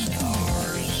the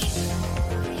stars.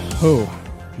 Oh,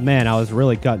 man, I was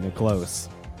really cutting it close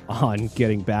on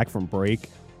getting back from break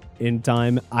in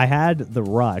time. I had the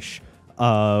rush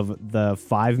of the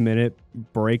 5-minute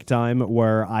break time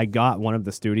where I got one of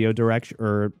the studio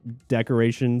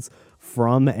decorations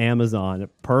from Amazon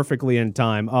perfectly in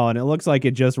time. Oh, and it looks like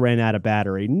it just ran out of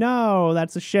battery. No,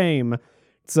 that's a shame.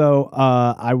 So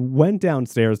I went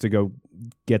downstairs to go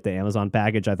get the Amazon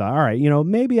package. I thought, all right,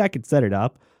 maybe I could set it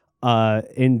up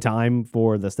in time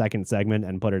for the second segment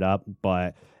and put it up.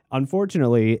 But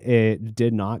unfortunately, it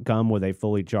did not come with a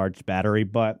fully charged battery.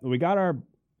 But we got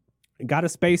a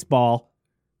space ball.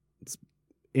 It's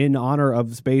in honor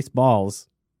of space balls.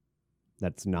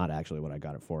 That's not actually what I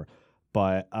got it for.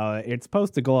 But it's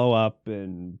supposed to glow up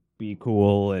and be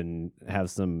cool and have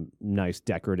some nice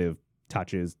decorative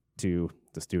touches to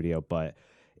the studio. But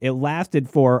it lasted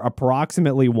for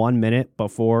approximately 1 minute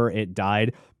before it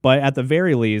died. But at the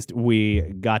very least, we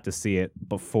got to see it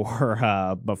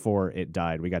before it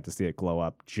died. We got to see it glow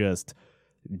up just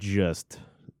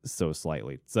so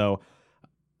slightly. So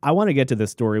I want to get to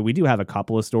this story. We do have a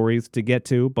couple of stories to get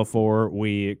to before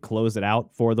we close it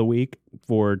out for the week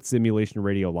for Simulation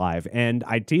Radio Live. And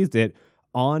I teased it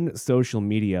on social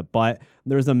media, but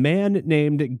there's a man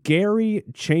named Gary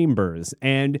Chambers,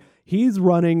 and he's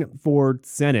running for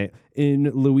Senate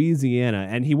in Louisiana,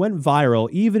 and he went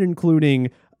viral, even including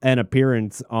not an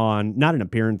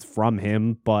appearance from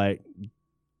him, but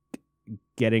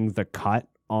getting the cut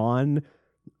on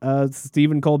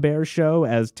Stephen Colbert's show,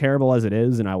 as terrible as it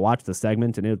is. And I watched the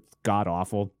segment and it's god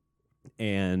awful.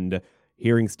 And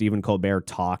hearing Stephen Colbert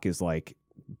talk is like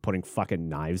putting fucking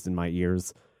knives in my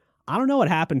ears. I don't know what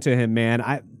happened to him, man.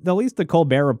 At least the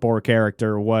Colbert Report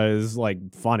character was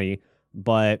like funny,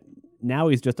 but now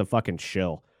he's just a fucking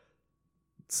shill.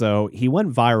 So he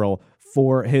went viral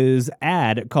for his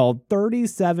ad called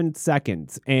 37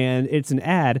 Seconds. And it's an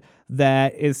ad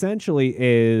that essentially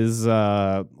is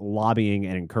lobbying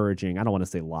and encouraging. I don't want to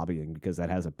say lobbying because that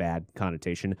has a bad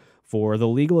connotation, for the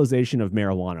legalization of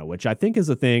marijuana, which I think is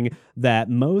a thing that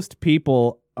most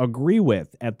people agree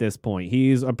with at this point.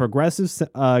 He's a progressive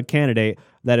candidate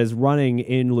that is running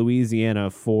in Louisiana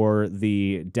for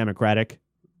the Democratic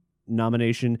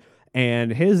nomination.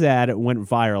 And his ad went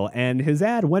viral. And his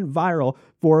ad went viral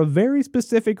for a very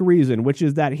specific reason, which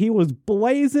is that he was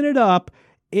blazing it up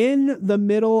in the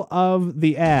middle of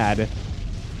the ad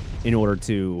in order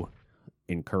to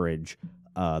encourage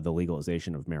the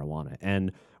legalization of marijuana.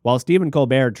 And while Stephen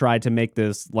Colbert tried to make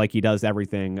this, like he does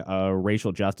everything, a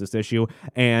racial justice issue,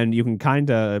 and you can kind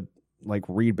of like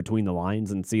read between the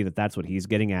lines and see that that's what he's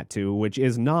getting at too, which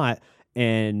is not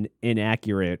an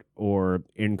inaccurate or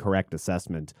incorrect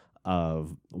assessment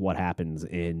of what happens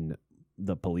in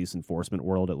the police enforcement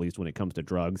world, at least when it comes to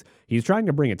drugs. He's trying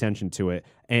to bring attention to it,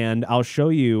 and I'll show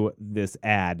you this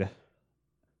ad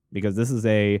because this is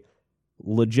a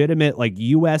legitimate like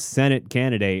U.S. Senate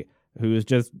candidate who's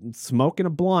just smoking a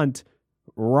blunt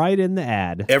right in the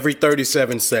ad. Every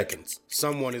 37 seconds,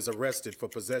 someone is arrested for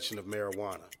possession of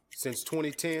marijuana. Since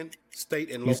 2010, state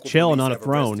and local chilling police on a have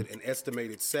throne. arrested an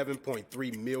estimated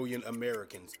 7.3 million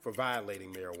Americans for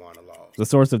violating marijuana laws. The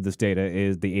source of this data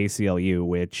is the ACLU,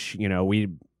 which,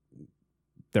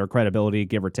 their credibility,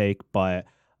 give or take, but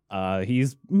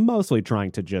he's mostly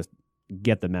trying to just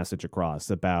get the message across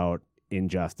about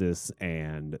injustice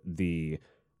and the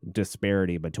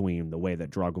disparity between the way that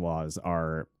drug laws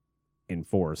are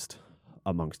enforced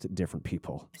amongst different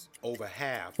people. Over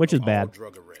half which is of bad. all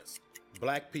drug arrests.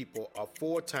 Black people are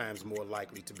 4 times more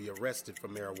likely to be arrested for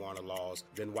marijuana laws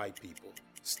than white people.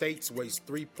 States waste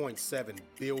 $3.7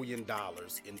 billion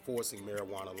enforcing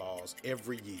marijuana laws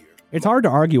every year. It's hard to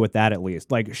argue with that, at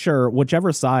least. Like, sure,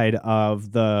 whichever side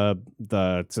of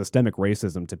the systemic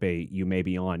racism debate you may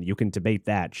be on, you can debate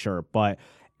that, sure. But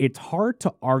it's hard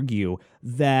to argue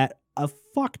that a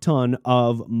fuck ton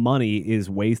of money is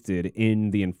wasted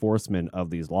in the enforcement of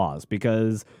these laws,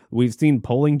 because we've seen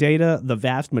polling data. The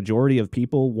vast majority of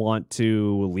people want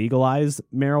to legalize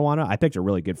marijuana. I picked a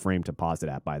really good frame to pause it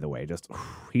at, by the way. Just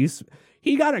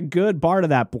he got a good part of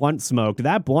that blunt smoked.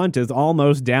 That blunt is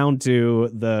almost down to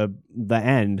the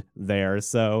end there.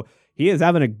 So he is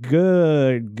having a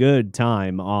good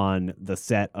time on the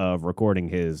set of recording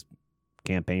his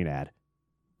campaign ad.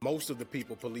 Most of the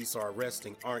people police are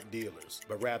arresting aren't dealers,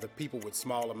 but rather people with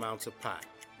small amounts of pot,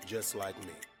 just like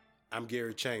me. I'm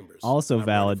Gary Chambers. Also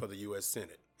valid for the U.S.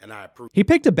 Senate, and I approve. He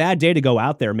picked a bad day to go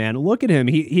out there, man. Look at him.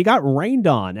 He got rained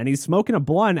on, and he's smoking a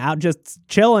blunt out, just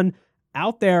chilling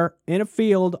out there in a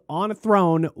field on a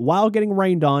throne while getting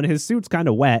rained on. His suit's kind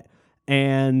of wet,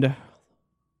 and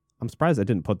I'm surprised I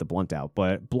didn't put the blunt out,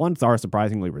 but blunts are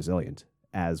surprisingly resilient,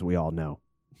 as we all know.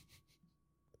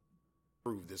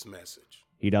 Approve this message.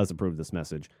 He does approve this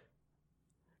message.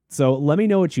 So let me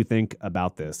know what you think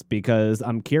about this, because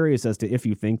I'm curious as to if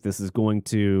you think this is going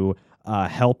to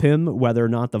help him, whether or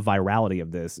not the virality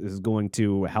of this is going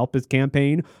to help his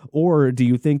campaign, or do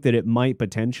you think that it might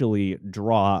potentially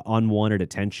draw unwanted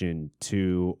attention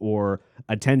to, or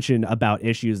attention about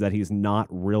issues that he's not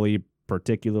really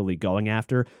particularly going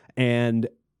after, and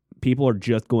people are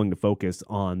just going to focus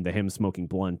on the him smoking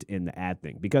blunt in the ad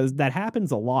thing? Because that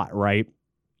happens a lot, right?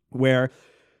 Where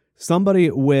somebody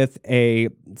with a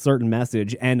certain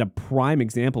message, and a prime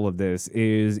example of this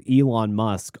is Elon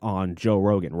Musk on Joe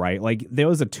Rogan, right? Like, there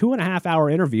was a 2.5-hour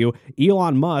interview.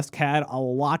 Elon Musk had a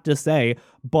lot to say,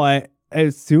 but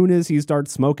as soon as he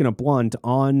starts smoking a blunt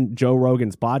on Joe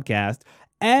Rogan's podcast,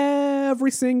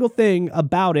 every single thing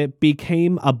about it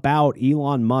became about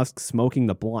Elon Musk smoking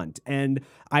the blunt. And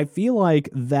I feel like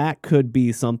that could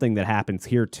be something that happens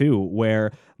here too,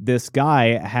 where this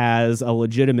guy has a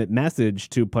legitimate message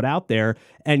to put out there,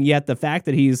 and yet the fact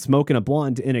that he's smoking a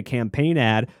blunt in a campaign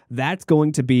ad, that's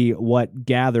going to be what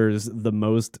gathers the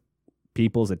most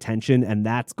people's attention, and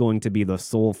that's going to be the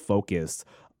sole focus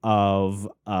of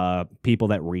people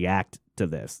that react to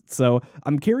this. So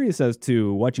I'm curious as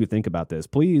to what you think about this.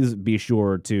 Please be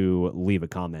sure to leave a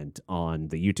comment on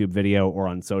the YouTube video or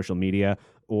on social media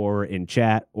or in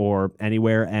chat or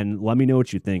anywhere, and let me know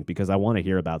what you think, because I want to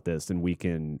hear about this, and we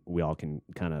all can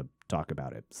kind of talk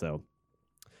about it. So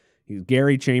he's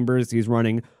Gary Chambers. He's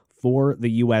running for the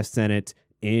U.S. Senate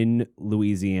in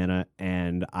Louisiana,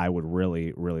 and I would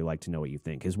really, really like to know what you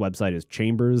think. His website is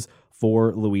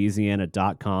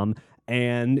chambersforlouisiana.com,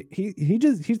 and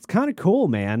he's kind of cool,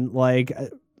 man. Like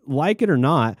it or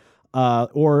not,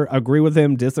 or agree with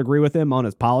him, disagree with him on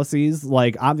his policies.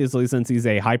 Like, obviously, since he's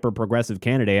a hyper-progressive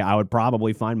candidate, I would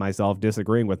probably find myself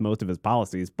disagreeing with most of his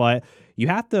policies, but you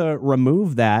have to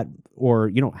remove that, or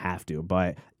you don't have to,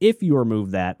 but if you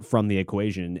remove that from the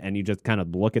equation and you just kind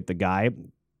of look at the guy,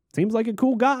 seems like a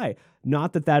cool guy.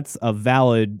 Not that that's a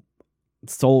valid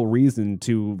sole reason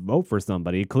to vote for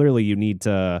somebody. Clearly, you need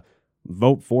to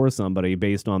vote for somebody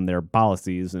based on their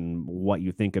policies and what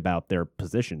you think about their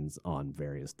positions on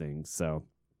various things. So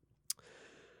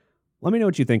let me know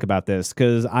what you think about this,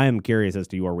 because I am curious as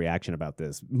to your reaction about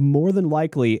this. More than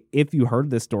likely, if you heard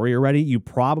this story already, you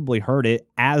probably heard it,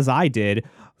 as I did,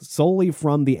 solely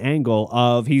from the angle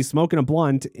of he's smoking a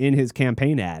blunt in his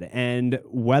campaign ad. And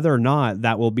whether or not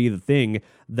that will be the thing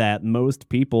that most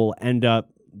people end up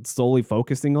solely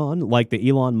focusing on, like the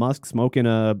Elon Musk smoking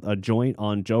a joint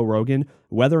on Joe Rogan,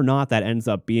 whether or not that ends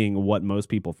up being what most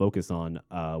people focus on,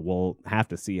 we'll have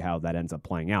to see how that ends up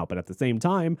playing out. But at the same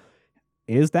time,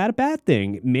 is that a bad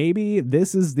thing? Maybe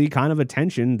this is the kind of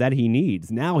attention that he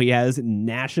needs. Now he has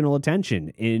national attention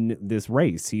in this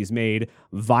race. He's made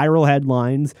viral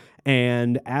headlines,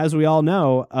 and as we all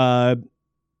know,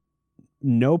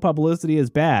 no publicity is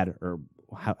bad. Or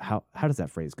how does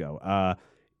that phrase go?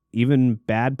 Even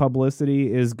bad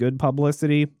publicity is good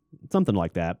publicity, something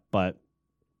like that. But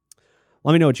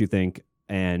let me know what you think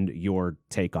and your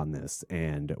take on this,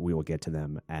 and we will get to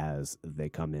them as they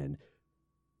come in.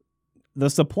 The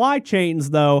supply chains,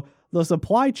 though,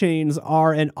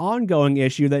 are an ongoing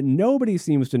issue that nobody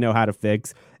seems to know how to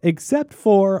fix, except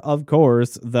for, of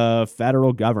course, the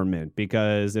federal government,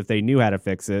 because if they knew how to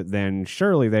fix it, then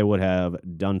surely they would have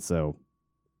done so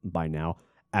by now,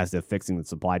 as if fixing the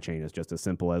supply chain is just as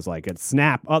simple as, like, it's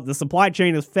snap, oh, the supply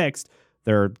chain is fixed.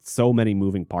 There are so many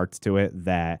moving parts to it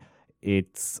that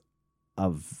it's a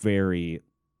very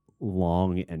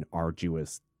long and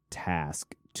arduous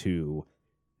task to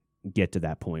get to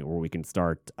that point where we can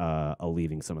start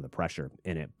alleviating some of the pressure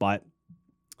in it. But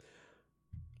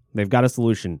they've got a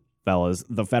solution, fellas.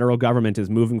 The federal government is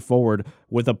moving forward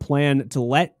with a plan to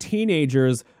let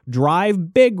teenagers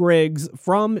drive big rigs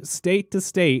from state to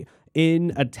state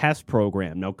in a test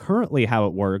program. Now, currently how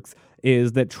it works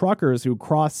is that truckers who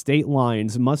cross state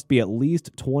lines must be at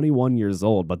least 21 years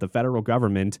old, but the federal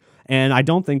government, and I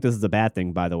don't think this is a bad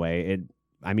thing, by the way.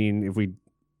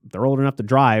 They're old enough to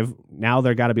drive. Now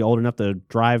they've got to be old enough to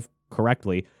drive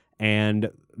correctly,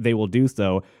 and they will do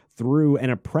so through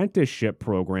an apprenticeship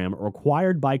program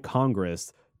required by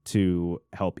Congress to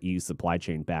help ease supply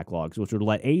chain backlogs, which would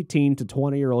let 18 to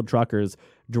 20-year-old truckers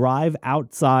drive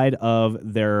outside of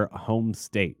their home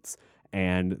states.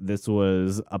 And this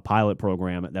was a pilot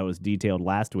program that was detailed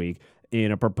last week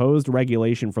in a proposed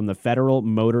regulation from the Federal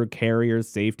Motor Carrier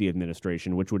Safety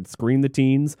Administration, which would screen the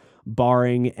teens,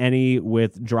 barring any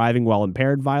with driving while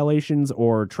impaired violations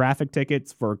or traffic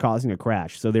tickets for causing a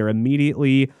crash. So they're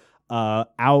immediately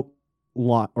out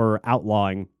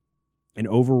outlawing and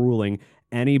overruling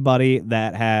anybody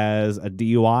that has a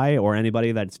DUI or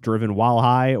anybody that's driven while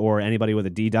high or anybody with a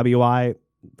DWI.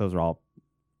 Those are all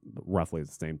roughly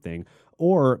the same thing.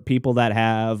 Or people that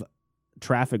have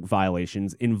traffic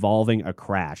violations involving a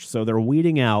crash. So they're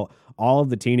weeding out all of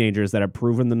the teenagers that have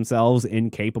proven themselves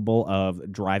incapable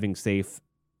of driving safe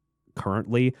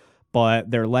currently, but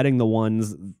they're letting the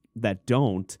ones that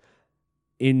don't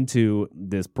into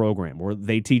this program where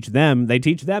they teach them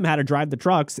how to drive the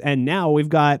trucks. And now we've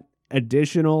got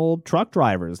additional truck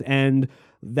drivers. And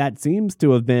that seems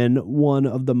to have been one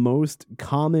of the most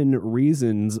common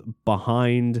reasons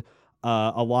behind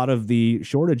a lot of the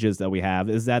shortages that we have,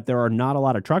 is that there are not a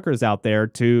lot of truckers out there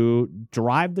to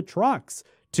drive the trucks,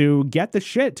 to get the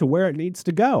shit to where it needs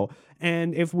to go.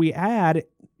 And if we add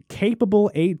capable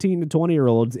 18 to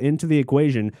 20-year-olds into the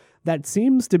equation, that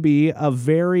seems to be a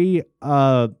very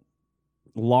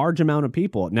large amount of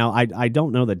people. Now, I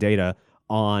don't know the data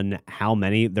on how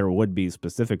many there would be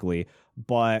specifically,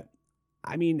 but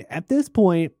I mean, at this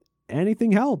point,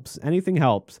 anything helps. Anything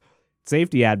helps.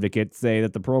 Safety advocates say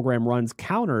that the program runs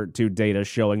counter to data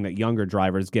showing that younger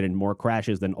drivers get in more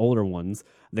crashes than older ones.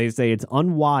 They say it's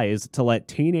unwise to let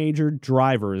teenager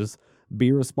drivers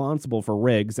be responsible for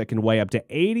rigs that can weigh up to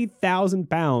 80,000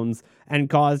 pounds and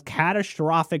cause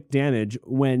catastrophic damage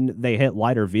when they hit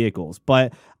lighter vehicles.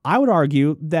 But I would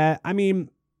argue that, I mean,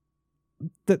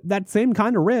 that same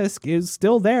kind of risk is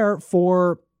still there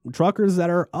for truckers that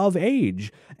are of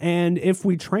age. And if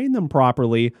we train them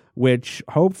properly, which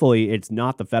hopefully it's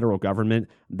not the federal government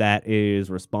that is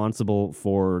responsible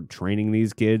for training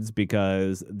these kids,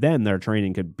 because then their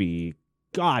training could be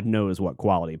God knows what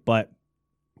quality. But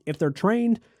if they're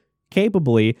trained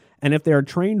capably and if they're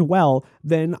trained well,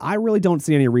 then I really don't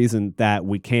see any reason that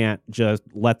we can't just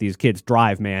let these kids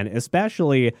drive, man,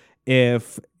 especially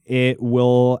if it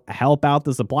will help out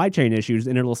the supply chain issues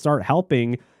and it'll start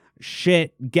helping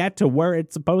shit get to where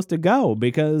it's supposed to go.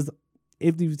 Because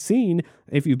if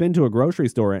you've been to a grocery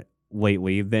store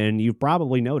lately, then you've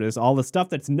probably noticed all the stuff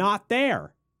that's not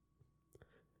there.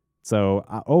 So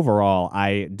overall,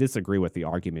 I disagree with the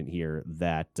argument here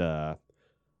that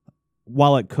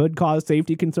while it could cause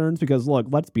safety concerns, because look,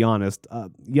 let's be honest,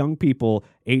 young people,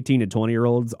 18 to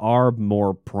 20-year-olds, are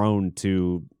more prone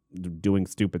to doing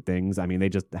stupid things. I mean, they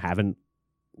just haven't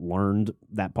learned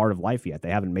that part of life yet. They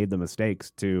haven't made the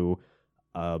mistakes to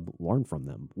learn from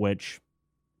them, which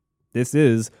this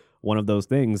is one of those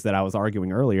things that I was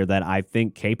arguing earlier that I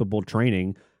think capable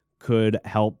training could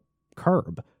help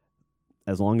curb,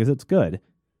 as long as it's good.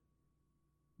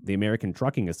 The American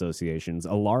Trucking Associations,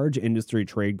 a large industry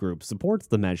trade group, supports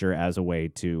the measure as a way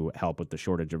to help with the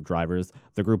shortage of drivers.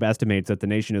 The group estimates that the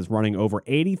nation is running over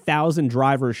 80,000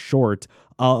 drivers short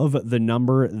of the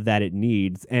number that it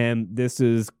needs. And this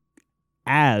is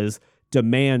as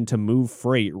demand to move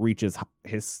freight reaches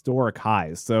historic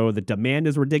highs. So the demand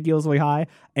is ridiculously high,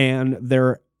 and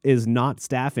there is not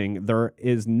staffing. There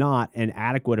is not an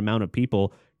adequate amount of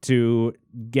people to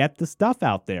get the stuff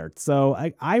out there. So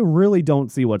I really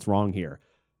don't see what's wrong here.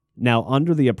 Now,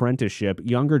 under the apprenticeship,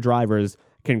 younger drivers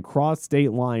can cross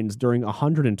state lines during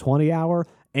 120-hour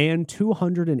and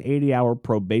 280-hour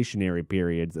probationary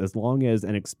periods, as long as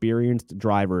an experienced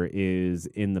driver is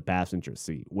in the passenger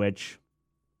seat, which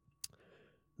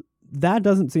that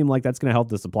doesn't seem like that's going to help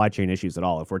the supply chain issues at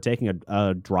all. If we're taking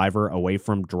a driver away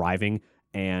from driving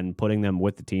and putting them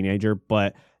with the teenager,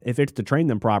 but if it's to train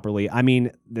them properly, I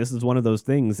mean, this is one of those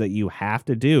things that you have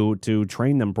to do to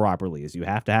train them properly, is you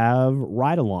have to have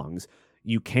ride-alongs.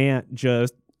 You can't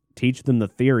just teach them the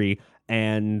theory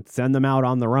and send them out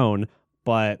on their own,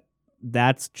 but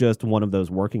that's just one of those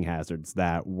working hazards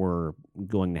that we're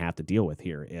going to have to deal with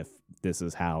here if this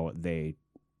is how they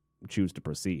choose to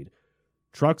proceed.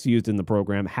 Trucks used in the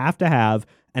program have to have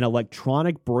an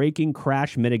electronic braking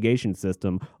crash mitigation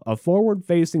system, a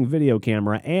forward-facing video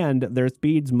camera, and their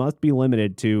speeds must be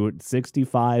limited to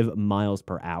 65 miles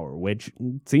per hour, which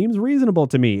seems reasonable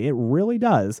to me. It really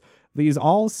does. These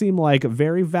all seem like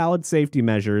very valid safety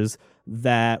measures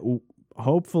that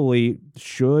hopefully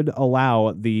should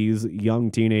allow these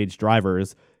young teenage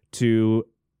drivers to,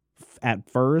 at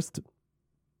first,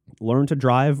 learn to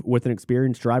drive with an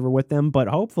experienced driver with them, but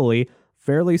hopefully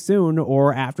fairly soon,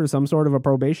 or after some sort of a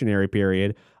probationary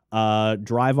period,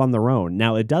 drive on their own.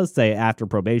 Now, it does say after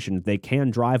probation they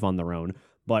can drive on their own,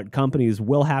 but companies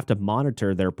will have to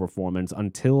monitor their performance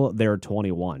until they're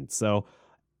 21. So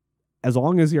as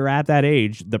long as you're at that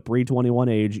age, the pre-21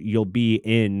 age, you'll be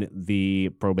in the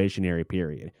probationary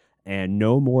period. And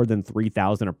no more than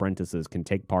 3,000 apprentices can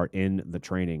take part in the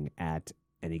training at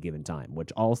any given time,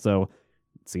 which also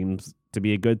seems to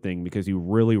be a good thing because you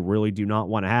really, really do not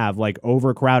want to have like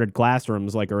overcrowded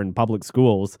classrooms like are in public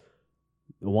schools.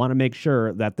 You want to make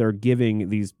sure that they're giving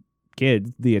these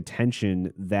kids the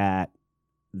attention that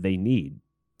they need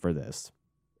for this.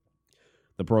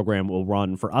 The program will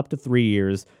run for up to 3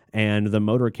 years, and the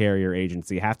Motor Carrier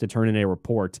Agency has to turn in a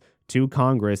report to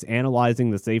Congress analyzing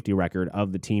the safety record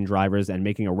of the teen drivers and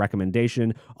making a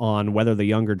recommendation on whether the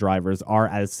younger drivers are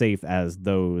as safe as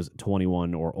those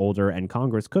 21 or older, and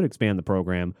Congress could expand the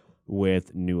program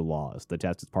with new laws. The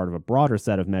test is part of a broader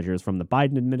set of measures from the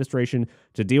Biden administration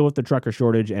to deal with the trucker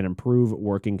shortage and improve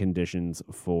working conditions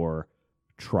for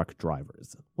truck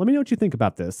drivers. Let me know what you think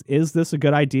about this. Is this a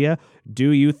good idea?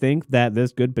 Do you think that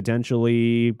this could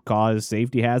potentially cause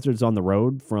safety hazards on the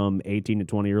road from 18 to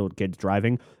 20-year-old kids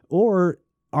driving? Or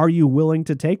are you willing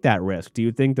to take that risk? Do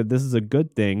you think that this is a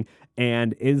good thing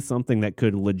and is something that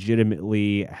could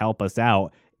legitimately help us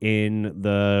out in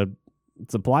the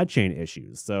supply chain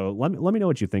issues? So let me know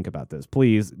what you think about this.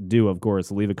 Please do, of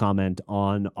course, leave a comment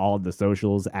on all of the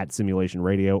socials at Simulation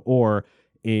Radio or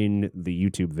in the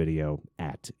YouTube video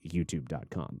at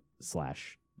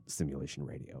youtube.com/Simulation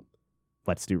Radio.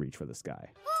 Let's do Reach for the Sky.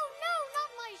 Oh no, not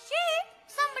my sheep!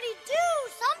 Somebody do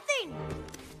something!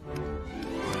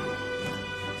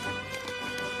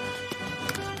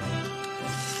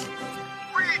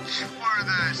 Reach for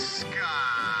the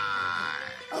sky!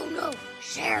 Oh no,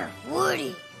 Sheriff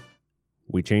Woody!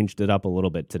 We changed it up a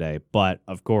little bit today, but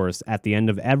of course, at the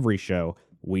end of every show,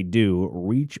 we do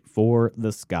Reach for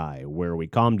the Sky, where we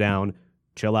calm down,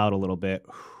 chill out a little bit.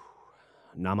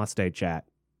 Namaste, chat.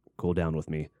 Cool down with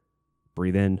me.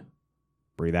 Breathe in,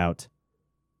 breathe out,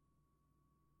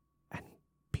 and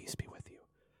peace be with you.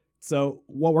 So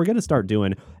what we're going to start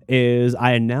doing is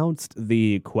I announced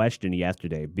the question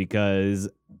yesterday because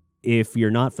if you're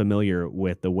not familiar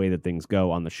with the way that things go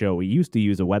on the show, we used to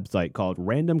use a website called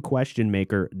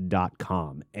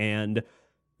randomquestionmaker.com, and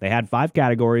they had 5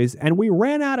 categories, and we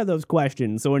ran out of those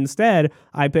questions. So instead,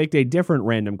 I picked a different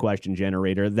random question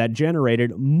generator that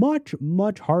generated much,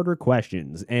 much harder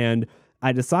questions. And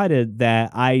I decided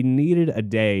that I needed a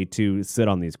day to sit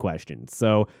on these questions.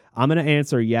 So I'm going to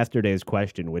answer yesterday's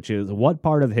question, which is, what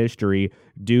part of history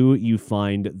do you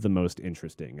find the most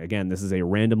interesting? Again, this is a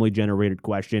randomly generated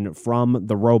question from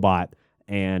the robot.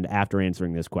 And after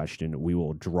answering this question, we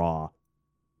will draw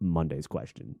Monday's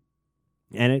question.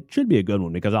 And it should be a good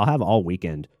one because I'll have all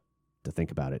weekend to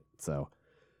think about it. So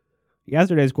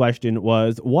yesterday's question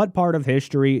was, what part of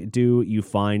history do you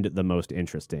find the most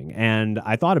interesting? And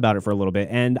I thought about it for a little bit,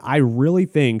 and I really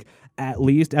think, at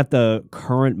least at the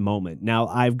current moment. Now,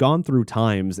 I've gone through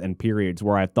times and periods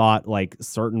where I thought like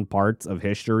certain parts of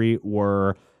history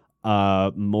were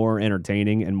more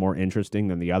entertaining and more interesting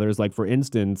than the others. Like, for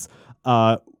instance,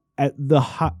 at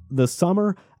the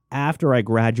summer after I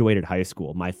graduated high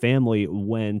school, my family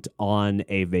went on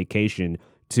a vacation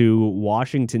to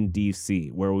Washington, D.C.,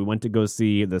 where we went to go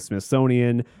see the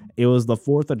Smithsonian. It was the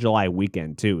 4th of July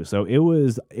weekend, too. So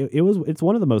it's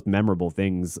one of the most memorable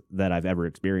things that I've ever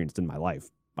experienced in my life,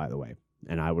 by the way.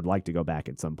 And I would like to go back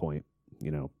at some point.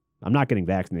 You know, I'm not getting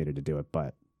vaccinated to do it,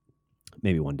 but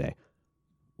maybe one day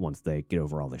once they get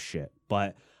over all this shit.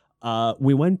 But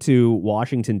we went to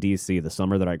Washington, D.C. the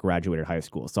summer that I graduated high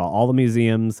school. Saw all the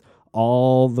museums,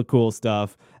 all the cool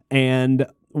stuff. And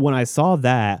when I saw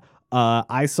that,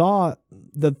 I saw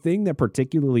the thing that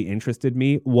particularly interested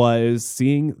me was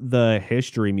seeing the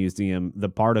History Museum, the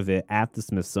part of it at the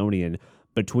Smithsonian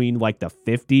between like the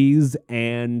 50s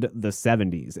and the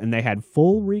 70s. And they had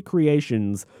full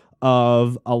recreations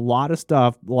of a lot of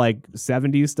stuff, like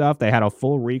 70s stuff. They had a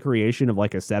full recreation of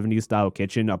like a 70s style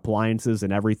kitchen, appliances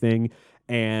and everything.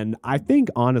 And I think,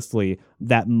 honestly,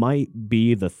 that might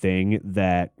be the thing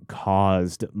that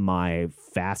caused my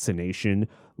fascination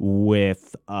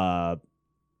with that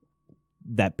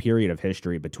period of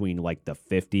history between like the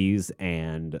 50s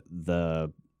and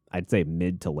the, I'd say,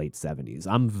 mid to late 70s.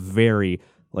 I'm very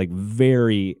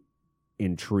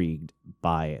intrigued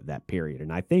by that period.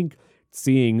 And I think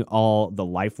seeing all the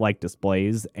lifelike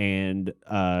displays and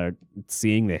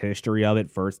seeing the history of it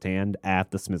firsthand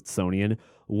at the Smithsonian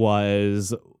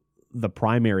was the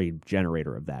primary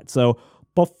generator of that. So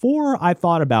before I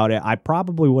thought about it, I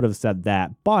probably would have said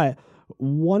that. But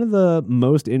one of the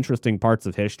most interesting parts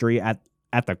of history at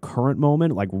the current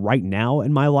moment, like right now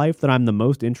in my life, that I'm the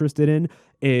most interested in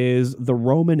is the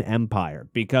Roman Empire,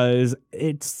 because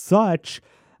it's such...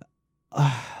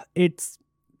 it's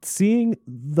seeing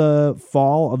the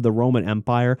fall of the Roman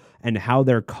Empire and how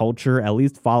their culture, at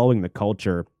least following the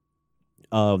culture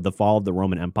of the fall of the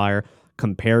Roman Empire,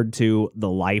 compared to the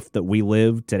life that we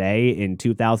live today in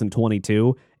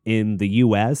 2022 in the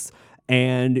U.S.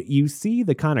 And you see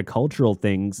the kind of cultural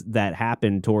things that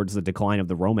happened towards the decline of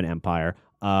the Roman Empire.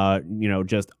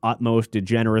 Just utmost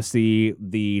degeneracy,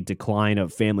 the decline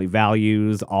of family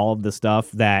values, all of the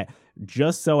stuff that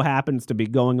just so happens to be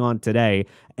going on today.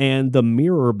 And the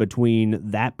mirror between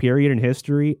that period in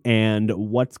history and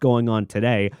what's going on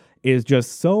today is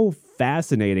just so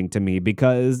fascinating to me,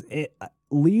 because it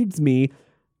leads me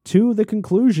to the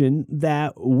conclusion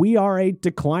that we are a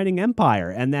declining empire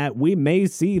and that we may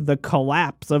see the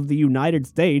collapse of the United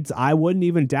States. I wouldn't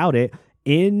even doubt it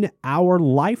in our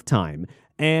lifetime.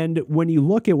 And when you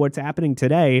look at what's happening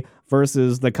today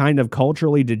versus the kind of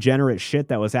culturally degenerate shit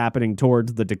that was happening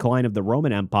towards the decline of the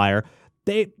Roman Empire,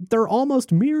 they're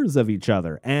almost mirrors of each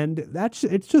other. And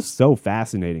it's just so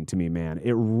fascinating to me, man.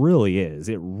 It really is.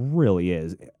 It really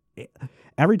is.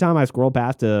 Every time I scroll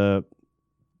past a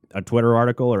Twitter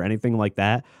article or anything like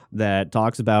that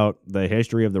talks about the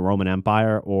history of the Roman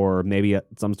Empire, or maybe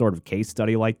some sort of case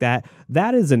study like that,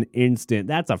 that's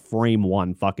a frame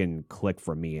one fucking click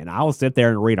from me. And I'll sit there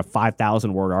and read a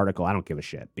 5,000 word article. I don't give a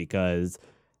shit, because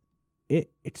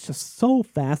it's just so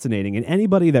fascinating. And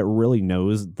anybody that really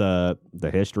knows the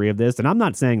history of this, and I'm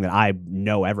not saying that I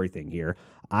know everything here.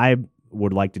 I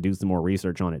would like to do some more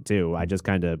research on it too. I just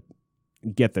kind of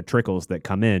get the trickles that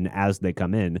come in as they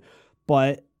come in.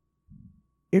 But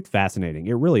it's fascinating.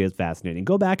 It really is fascinating.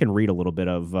 Go back and read a little bit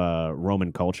of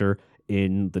Roman culture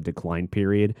in the decline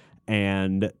period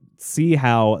and see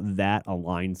how that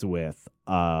aligns with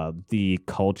the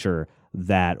culture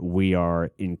that we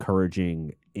are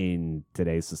encouraging in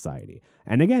today's society.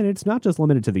 And again, it's not just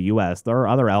limited to the U.S. There are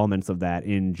other elements of that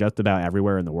in just about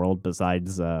everywhere in the world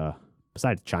besides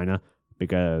China,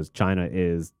 because China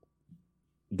is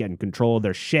getting control of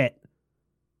their shit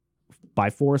by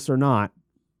force or not.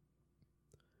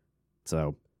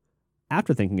 So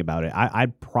after thinking about it,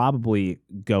 I'd probably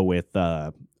go with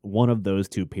one of those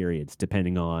two periods,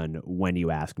 depending on when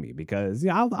you ask me, because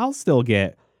I'll still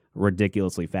get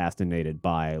ridiculously fascinated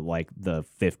by like the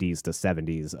 50s to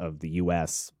 70s of the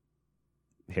U.S.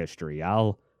 history.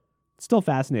 I'll still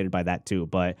fascinated by that too.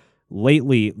 But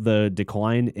lately, the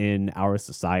decline in our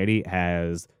society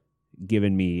has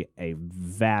given me a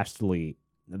vastly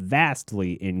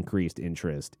increased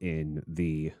interest in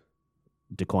the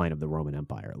decline of the Roman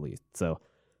Empire, at least. So,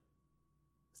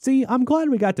 see, I'm glad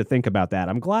we got to think about that.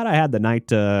 I'm glad I had the night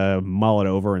to mull it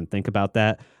over and think about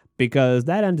that, because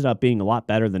that ended up being a lot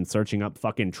better than searching up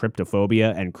fucking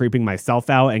tryptophobia and creeping myself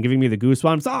out and giving me the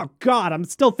goosebumps. Oh, God, I'm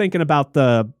still thinking about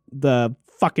the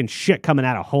fucking shit coming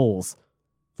out of holes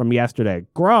from yesterday.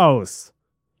 Gross.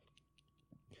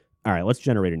 All right, let's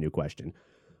generate a new question.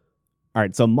 All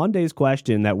right, so Monday's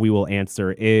question that we will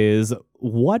answer is,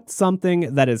 what's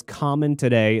something that is common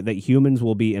today that humans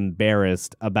will be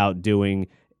embarrassed about doing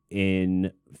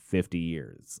in 50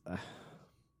 years?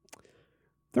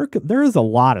 There is a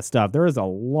lot of stuff. There is a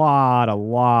lot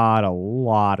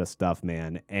of stuff,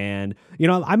 man. And,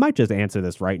 I might just answer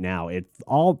this right now.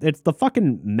 It's the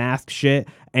fucking mask shit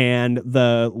and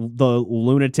the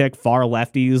lunatic far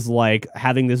lefties like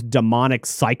having this demonic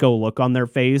psycho look on their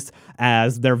face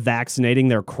as they're vaccinating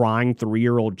their crying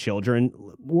 3-year-old children.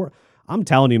 I'm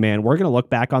telling you, man, we're going to look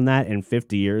back on that in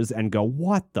 50 years and go,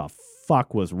 what the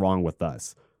fuck was wrong with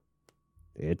us?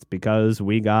 It's because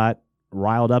we got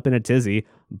riled up in a tizzy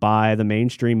by the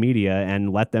mainstream media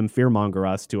and let them fearmonger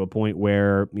us to a point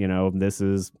where, this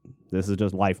is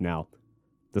just life now.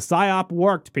 The PSYOP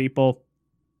worked, people.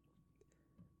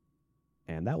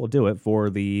 And that will do it for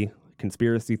the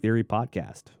Conspiracy Theory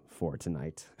podcast for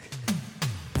tonight.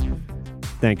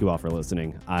 Thank you all for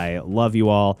listening. I love you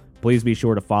all. Please be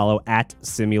sure to follow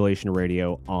 @Simulation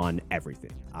Radio on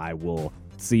everything. I will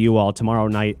see you all tomorrow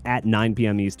night at 9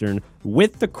 p.m. Eastern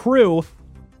with the crew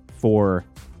for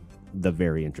the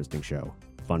very interesting show.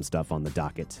 Fun stuff on the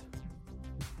docket.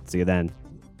 See you then.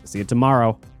 See you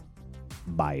tomorrow.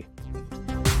 Bye.